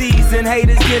I'm seasoned.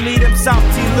 Haters give me them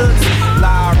salty looks.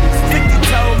 Larry, 50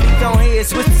 told me, go ahead,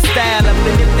 switch the style up.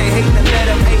 And if they hate, then let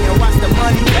them hate and watch the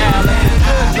money pile up.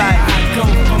 Good like, I go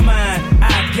for mine,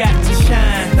 I got to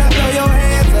shine. Now throw your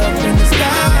hands up in the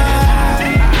sky.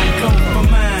 I go for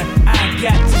mine, I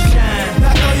got to shine.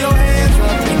 Now throw your hands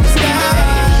up in the sky.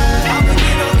 I'ma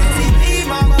get on the TV,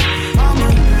 mama.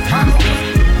 I'ma put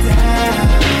it down.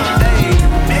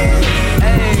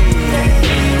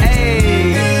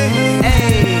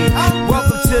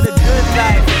 Welcome to the good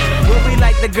life. Where we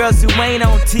like the girls who ain't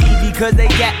on TV, cause they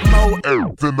got more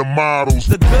than the models.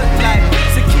 The good life.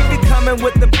 So keep it coming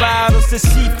with the bottles. So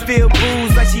she feel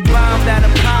booze like she bombed out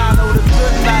Apollo. The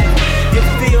good life. It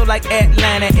feel like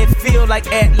Atlanta. It feel like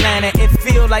Atlanta. It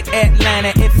feel like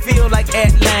Atlanta. It feel like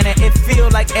Atlanta. It feel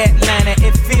like Atlanta.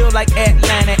 It feel like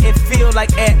Atlanta. It feel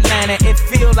like Atlanta. It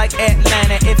feel like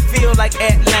Atlanta. It feel like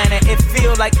Atlanta. It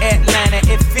feel like Atlanta.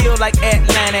 It feel like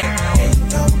Atlanta.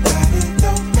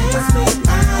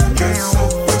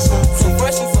 So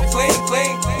fresh and so clean,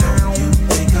 clean. You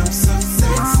think I'm so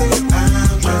sexy?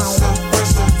 I'm just so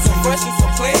fresh, so fresh and so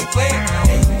clean, clean.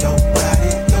 Ain't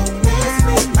nobody don't miss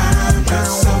me. I'm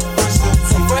just so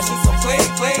fresh and so clean,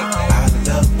 clean. I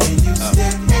love when you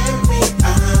stare at me.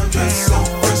 I'm just so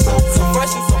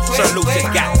fresh and so clean. Sir Luke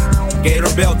just got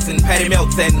Gator belts and Patty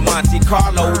Melts and Monte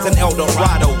Carlos and El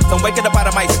Dorado. So I'm waking up out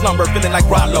of my slumber feeling like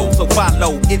Rollo. So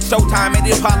follow, it's showtime at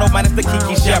the Apollo minus the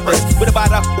Kiki Shepherd. With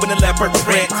about a with a leopard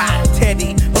print.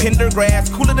 Teddy,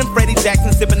 Pendergrass, cooler than Freddie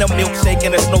Jackson, sipping a milkshake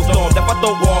in a snowstorm. That I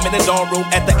throw warm in the dorm room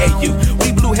at the AU.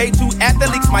 We blew hate to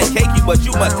athletes might cake you, but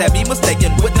you must have me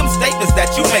mistaken with them statements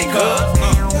that you make,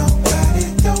 Nobody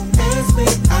don't ask me,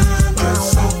 I'm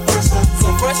just so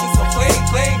fresh and so clean,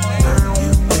 clean.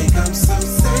 You think I'm so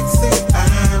sexy,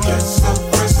 I'm just so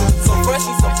fresh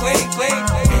and so clean, clean.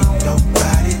 Ain't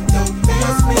nobody don't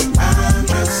ask me, I'm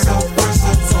just so fresh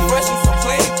and so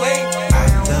clean, clean. I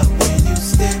love when you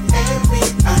stare at me,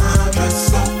 I'm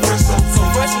just so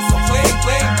fresh and so clean,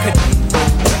 clean.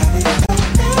 Nobody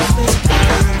don't ask me,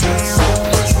 I'm just so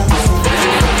fresh and so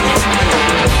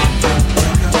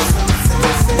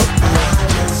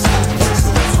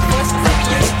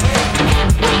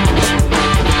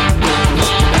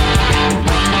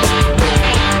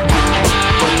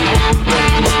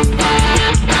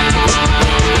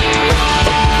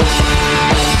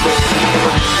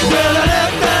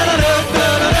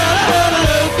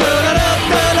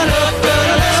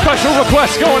Special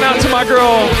request going out to my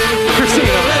girl,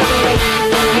 Christina.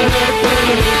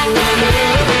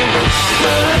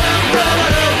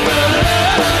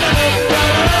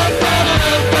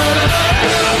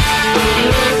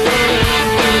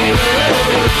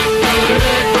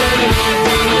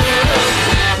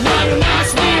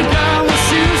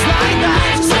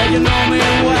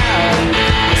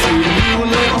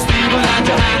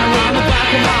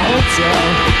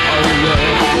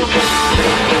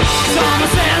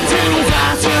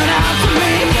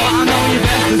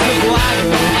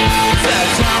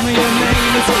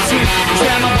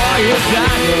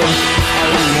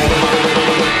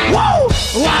 Whoa!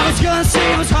 I was gonna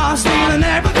say it was hard stealing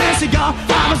everything she got.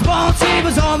 I was born, she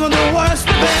was over the worst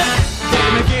of it.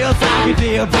 Give me guilt, I could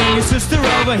deal. Bring your sister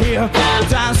over here.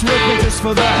 Dance with me just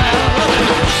for the hell of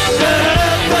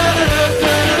it.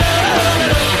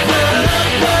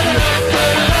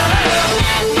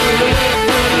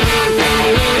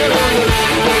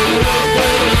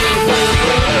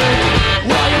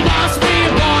 Well, you must be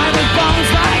a boy with bones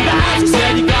like that. You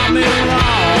said you got me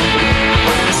wrong.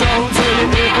 So until you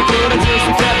did, I could have just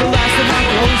kept the last of my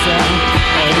clothes on.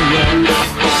 Oh yeah.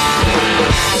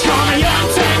 Call me up,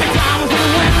 take me down with the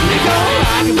wind you go.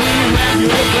 I can be a man,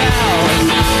 you're a bell.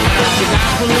 I can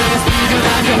out for little speed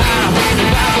without your hand. The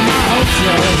back of my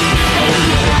hotel. Oh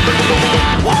yeah.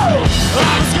 Whoa!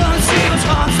 I was gonna see what's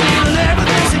hard, stealing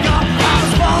everything she got. I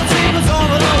was born, she was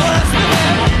over the worst of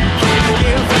it. Give me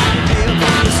give, I can give.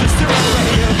 Your sister over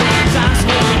here. Dance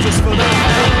with me just for the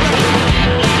hell of it.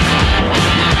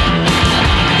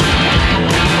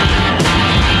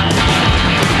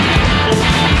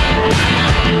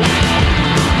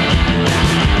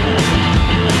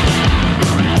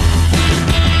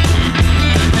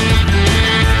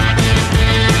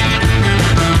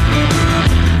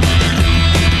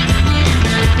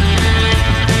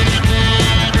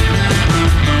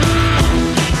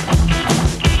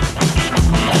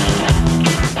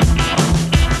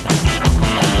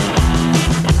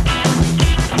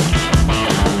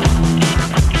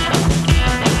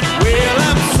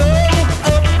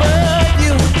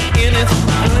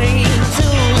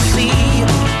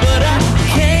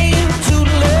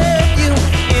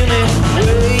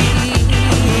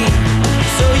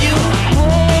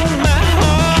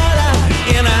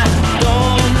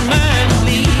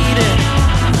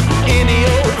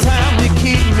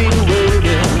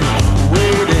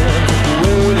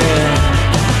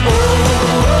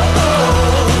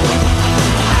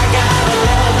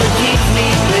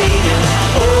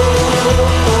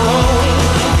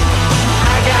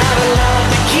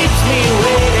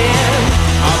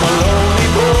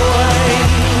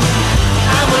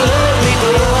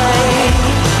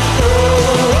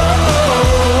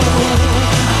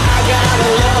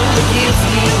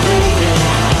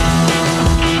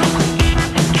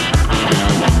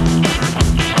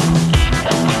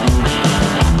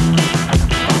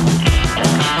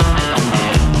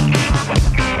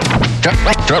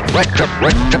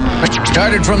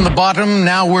 Started from the bottom,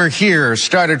 now we're here.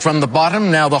 Started from the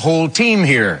bottom, now the whole team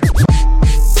here.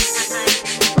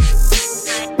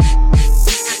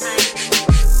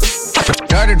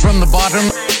 Started from the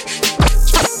bottom.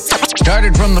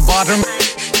 Started from the bottom.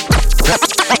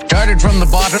 Started from the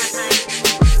bottom.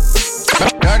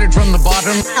 Started from the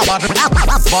bottom.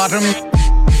 Bottom.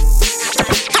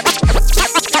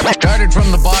 Started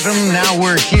from the bottom, now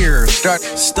we're here.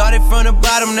 Started from the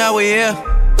bottom, now we're here.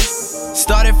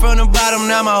 Started from the bottom,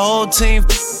 now my whole team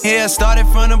here. Started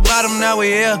from the bottom, now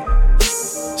we're here.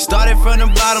 Started from the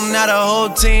bottom, now the whole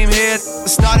team here.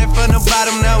 Started from the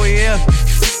bottom, now we here.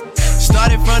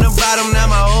 Started from the bottom, now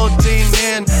my whole team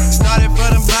in. Started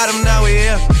from the bottom, now we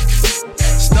here.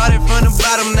 Started from the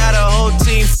bottom, now the whole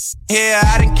team here.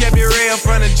 I done kept it real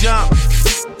from the jump.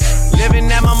 Living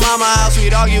at my mama's house,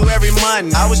 we'd argue every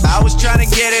month. I was trying to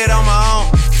get it on my own.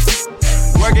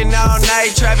 Working all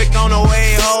night, traffic on the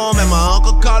way home, and my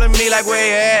uncle calling me like, where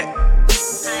you at?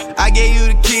 I gave you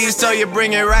the keys, so you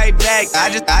bring it right back. I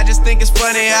just think it's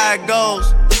funny how it goes.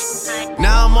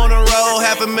 Now I'm on the road,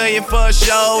 $500,000 for a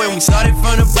show, and we started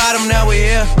from the bottom, now we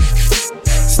here.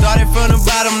 Started from the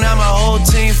bottom, now my whole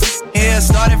team here.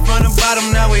 Started from the bottom,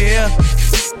 now we here.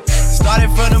 Started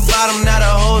from the bottom, now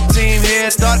the whole team here.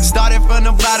 Started from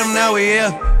the bottom, now we here.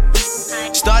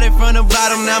 Started from the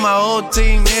bottom, now my whole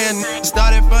team here.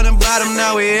 Started from the bottom,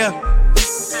 now we here.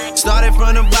 Started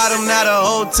from the bottom, now the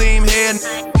whole team here.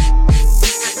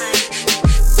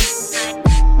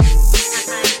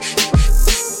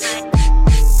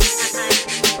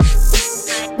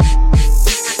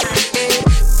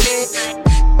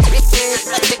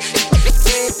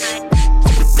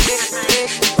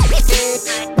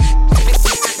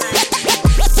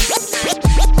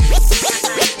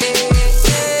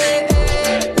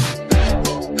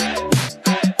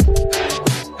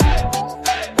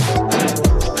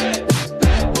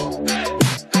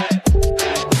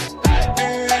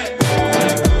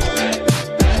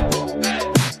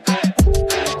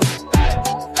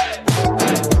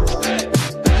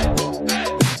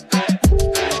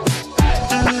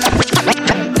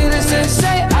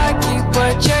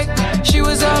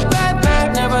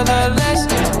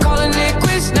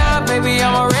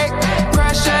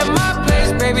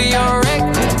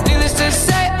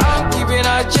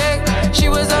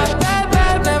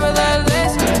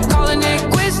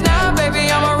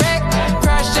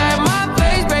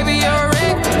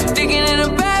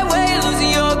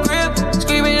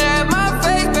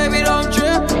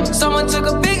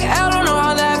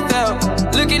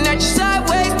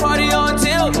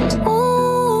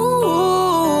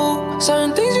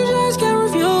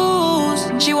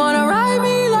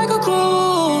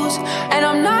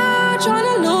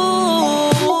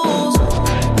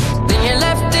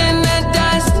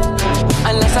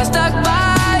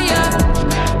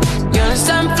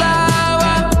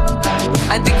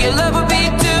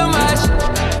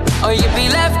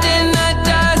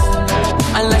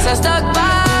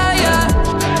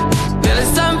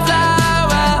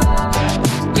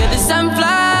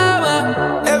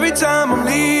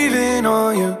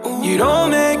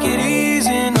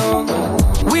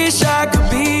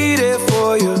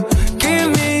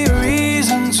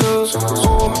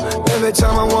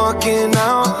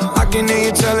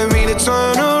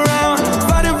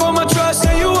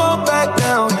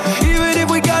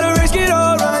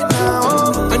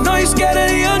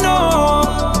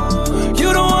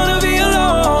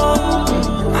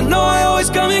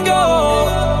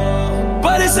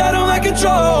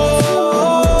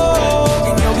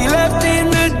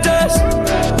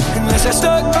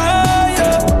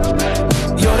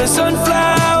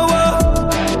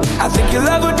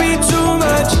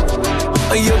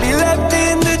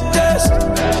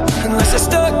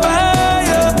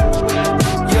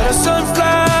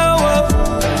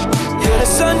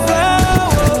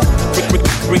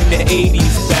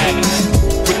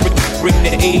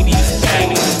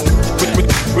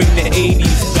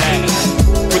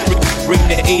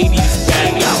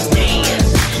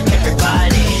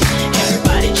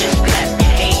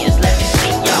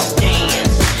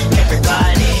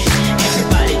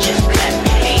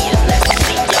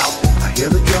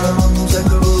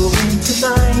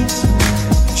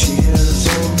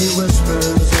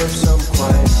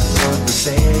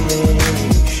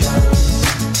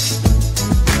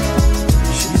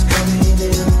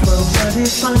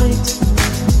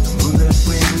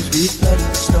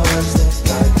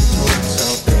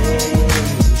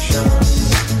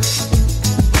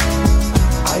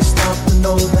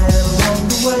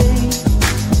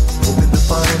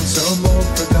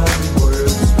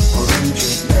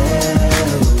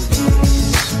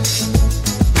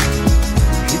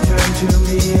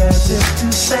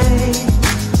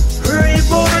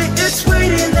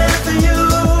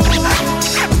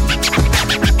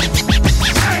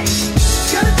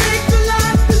 Gotta take the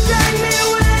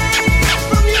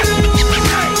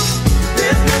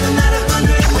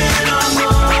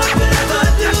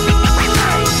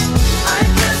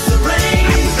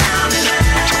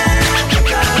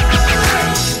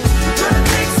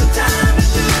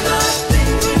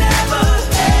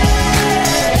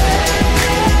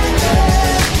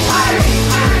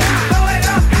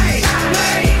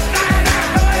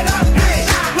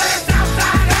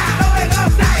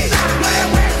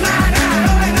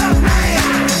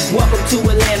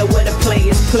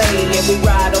play, and we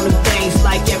ride on them things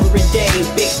like every day.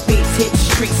 Big beats hit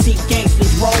streets, see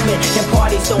gangsters roaming, and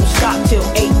parties don't stop till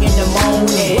 8 in the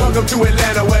morning. Welcome to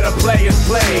Atlanta where the players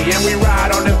play, and we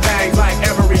ride on them things like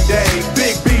every day.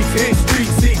 Big beats hit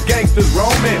streets, see gangsters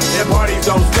roaming, and parties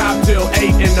don't stop till 8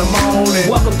 in the morning.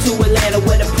 Welcome to Atlanta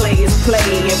where the players play,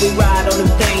 and we ride on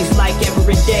them things like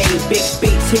every day. Big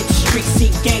beats hit streets,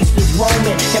 see gangsters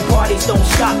roaming, and parties don't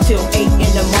stop till 8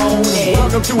 in the morning.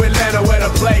 Welcome to Atlanta where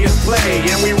the players play,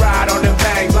 and we ride on them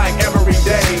things like every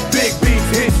day. Big beats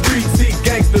hit streets, see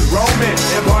gangsters roaming,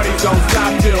 and parties don't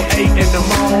stop till 8 in the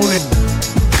morning.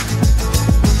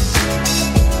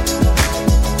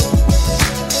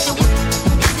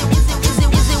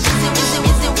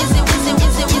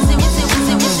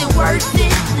 Worth it,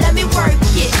 let me work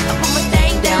it. I put my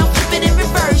thing down, flip it and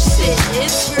reverse it.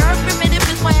 It's your primitive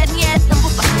is why I need number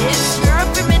 5. It's your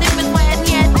primitive is why I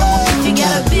need number 5. If you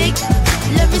got a big,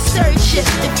 let me search it.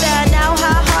 To find out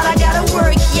how hard I gotta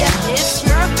work, yeah. It's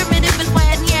your primitive is why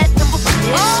I need number 5.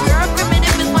 It's your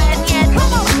primitive is why I need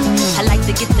number 5. I like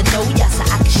to get to know ya so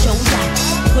I can show ya.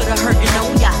 Put a hurtin'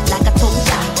 on ya like I told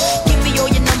ya. Give me all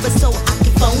your numbers so I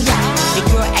can phone ya. Your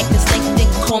girl acting stank, then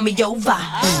call me over.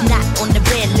 Not on the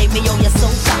bed, lay me on your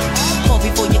sofa. Hold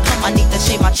before you come, I need to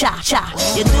shave my cha-cha.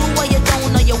 You do or you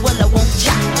don't, or you will or won't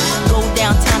cha. Go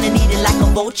downtown and eat it like a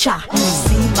vulture.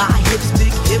 See my hips,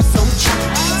 big hips, so cha.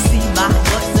 See my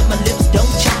butts and my lips, don't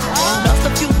cha. Lost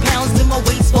a few pounds in my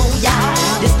waist, oh yeah.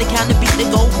 This the kind of beat that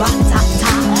go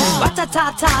ba-ta-ta.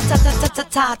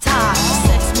 Ba-ta-ta-ta-ta-ta-ta-ta-ta.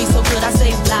 Sex me so good, I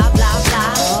say blah, blah,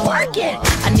 blah. Work it,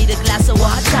 I need a glass of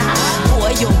water.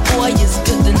 Boy, your boy is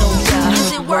good to know ya.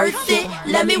 Is it worth it?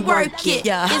 Let me work it.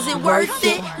 Is it worth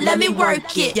it? Let me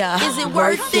work it. Is it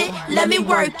worth it? Let me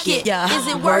work it. Is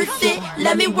it worth it?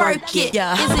 Let me work it.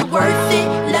 Is it worth it?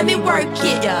 Let me work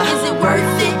it. Is it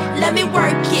worth it? Let me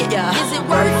work it. Is it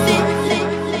worth it?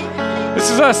 This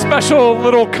is a special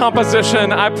little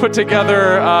composition I put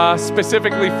together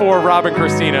specifically for Rob and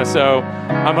Christina, so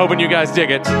I'm hoping you guys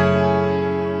dig it.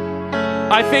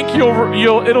 I think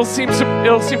it'll seem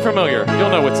familiar. You'll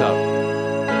know what's up.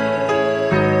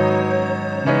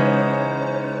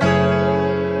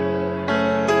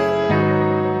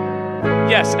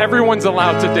 Yes, everyone's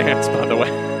allowed to dance, by the way.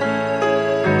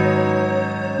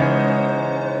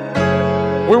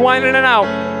 We're winding it out.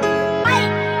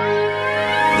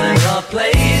 There are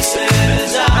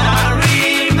places I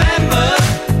remember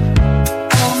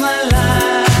all my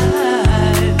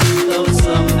life, though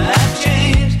some have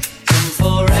changed, some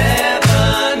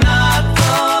forever, not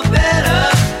for better.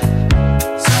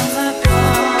 Some have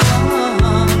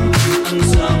gone and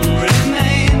some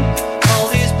remain. All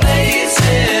these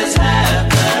places have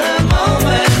their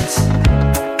moments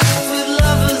with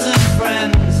lovers and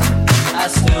friends I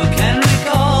still can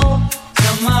recall.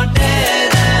 Some are dead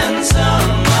and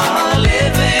some are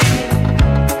living.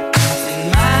 In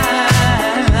my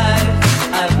life,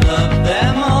 I've loved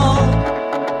them all.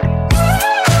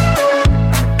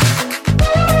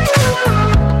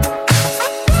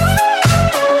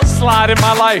 Slide in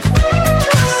my life.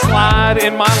 Slide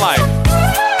in my life.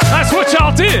 That's what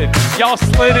y'all did. Y'all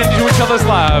slid into each other's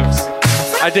lives.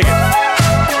 I dig it.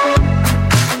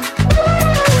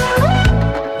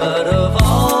 But of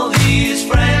all these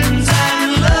friends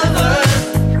and lovers,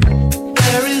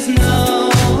 there is no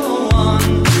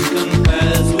one who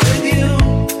compares with you.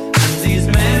 And these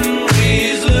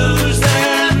memories lose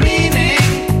their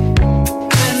meaning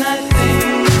when I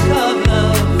think of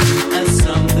love as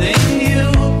something new.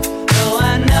 Though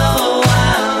I know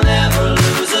I'll never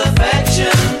lose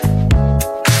affection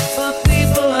for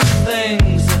people and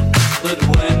things that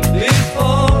went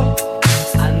before.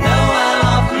 I know I'll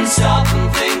often stop and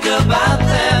think about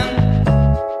them.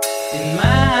 In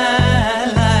my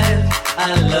life, I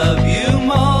love you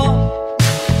more.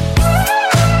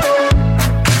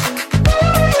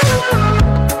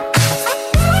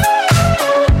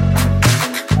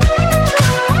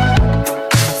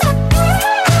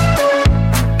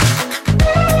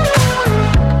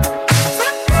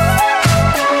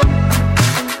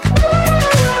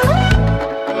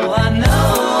 Oh, I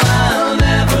know I'll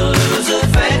never lose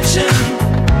affection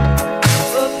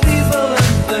for people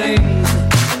and things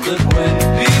that went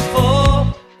before.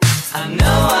 I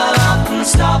know I'll often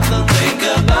stop and think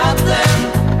about them.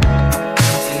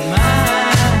 In my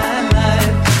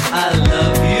life, I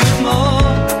love you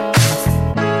more.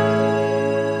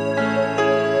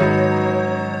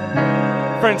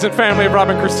 Friends and family of Rob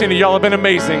and Christina, y'all have been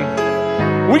amazing.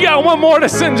 We got one more to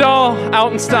send y'all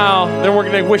out in style. Then we're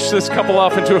going to wish this couple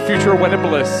off into a future of wedded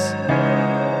bliss.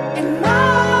 In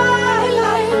my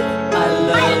life, I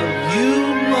love you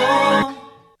more.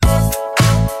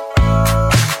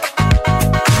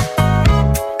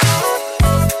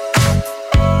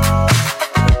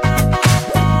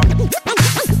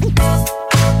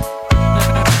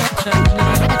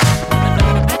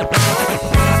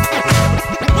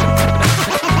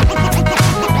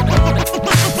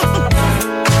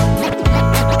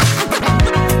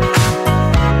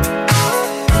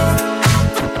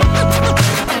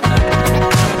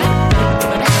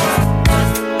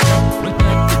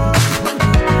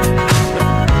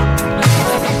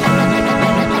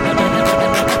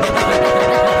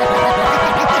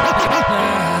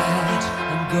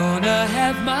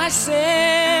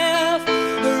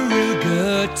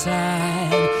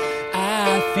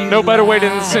 No better way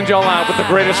to send y'all out with the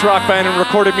greatest rock band in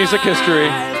recorded music history.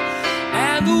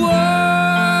 And the world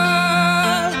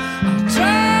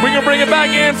We're gonna bring it back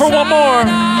in for one more.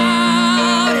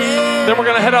 Then we're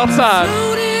gonna head outside.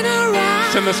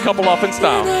 Send this couple off in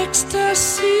style.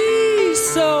 ecstasy,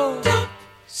 so don't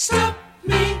stop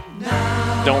me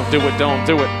now. Don't do it, don't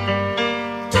do it.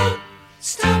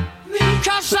 Stop me,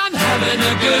 'cause I'm having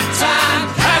a good time,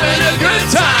 having a good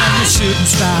time. A shooting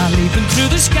star leaping through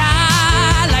the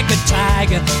sky like a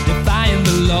tiger, defying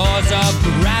the laws of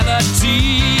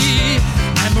gravity.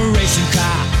 I'm a racing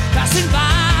car passing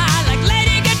by like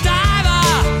Lady Godiva.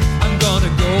 I'm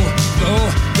gonna go, go,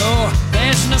 go.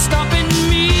 There's no stopping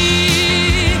me.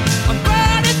 I'm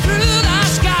burning through the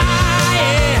sky,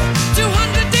 yeah.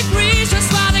 200 degrees, that's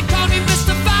why they call me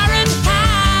Mr.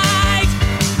 Fahrenheit.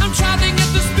 I'm traveling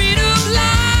at the speed of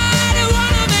light. I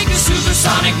wanna make a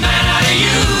supersonic man out of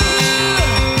you.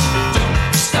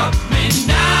 Don't stop me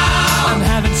now. I'm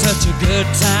having such a good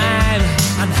time.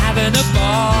 I'm having a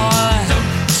ball. Don't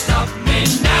stop me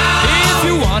now. If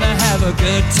you wanna have a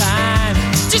good time,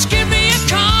 just give me a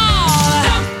call.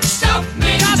 Don't stop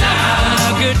me 'cause I'm having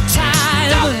a good time.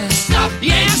 Don't stop me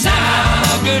yes, I'm having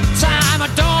a good time. I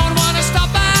don't wanna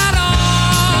stop at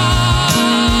all.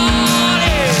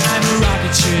 Yeah. I'm a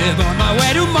rocket ship on my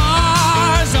way to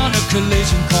Mars on a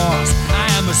collision course. I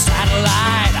am a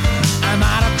satellite. I'm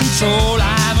out of control.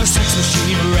 I'm a sex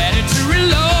machine ready to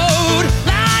reload.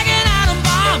 Like an atom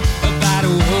bomb about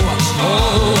to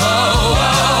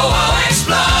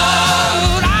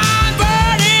explode. I'm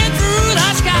burning through the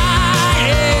sky.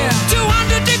 Yeah.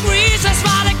 200 degrees, that's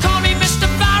why they call me Mr.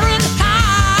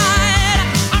 Fahrenheit.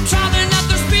 I'm traveling at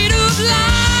the speed of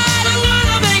light. I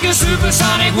wanna make a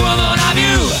supersonic woman of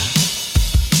you.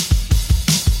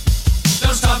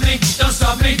 Don't stop me, don't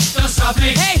stop me, don't stop me.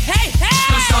 Hey, hey, hey!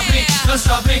 Don't stop me, don't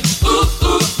stop me. Ooh,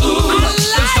 ooh, ooh. Don't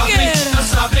stop me, don't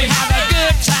stop me. Have a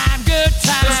good time, good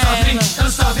time. Don't stop me,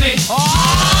 don't stop me.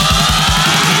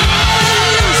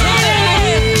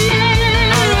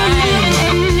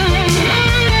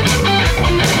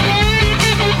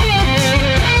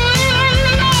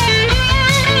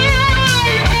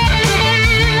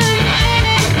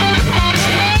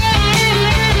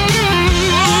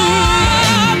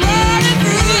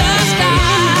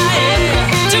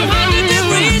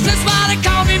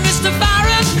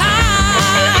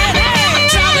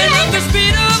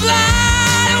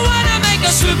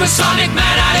 Supersonic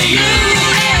man out of you.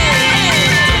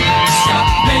 Don't stop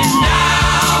me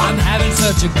now. I'm having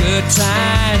such a good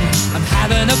time. I'm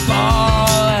having a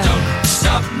ball. Don't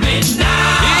stop me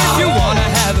now. If you wanna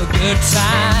have a good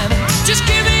time, just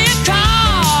give me a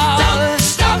call. Don't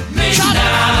stop me now. I'm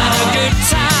having a good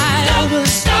time. Don't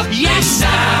stop me yes, now.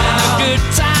 I'm having a good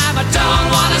time. I don't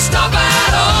wanna stop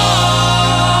at all.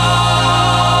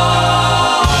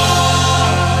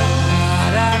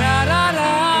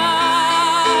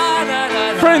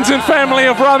 Friends and family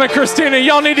of Rob and Christina,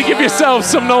 y'all need to give yourselves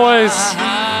some noise.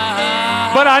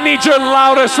 But I need your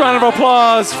loudest round of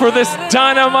applause for this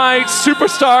dynamite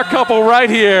superstar couple right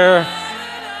here.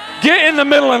 Get in the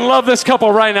middle and love this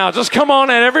couple right now. Just come on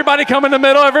in. Everybody come in the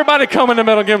middle. Everybody come in the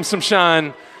middle. Give them some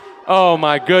shine. Oh,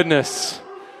 my goodness.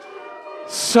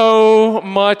 So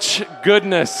much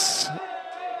goodness.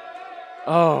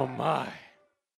 Oh, my.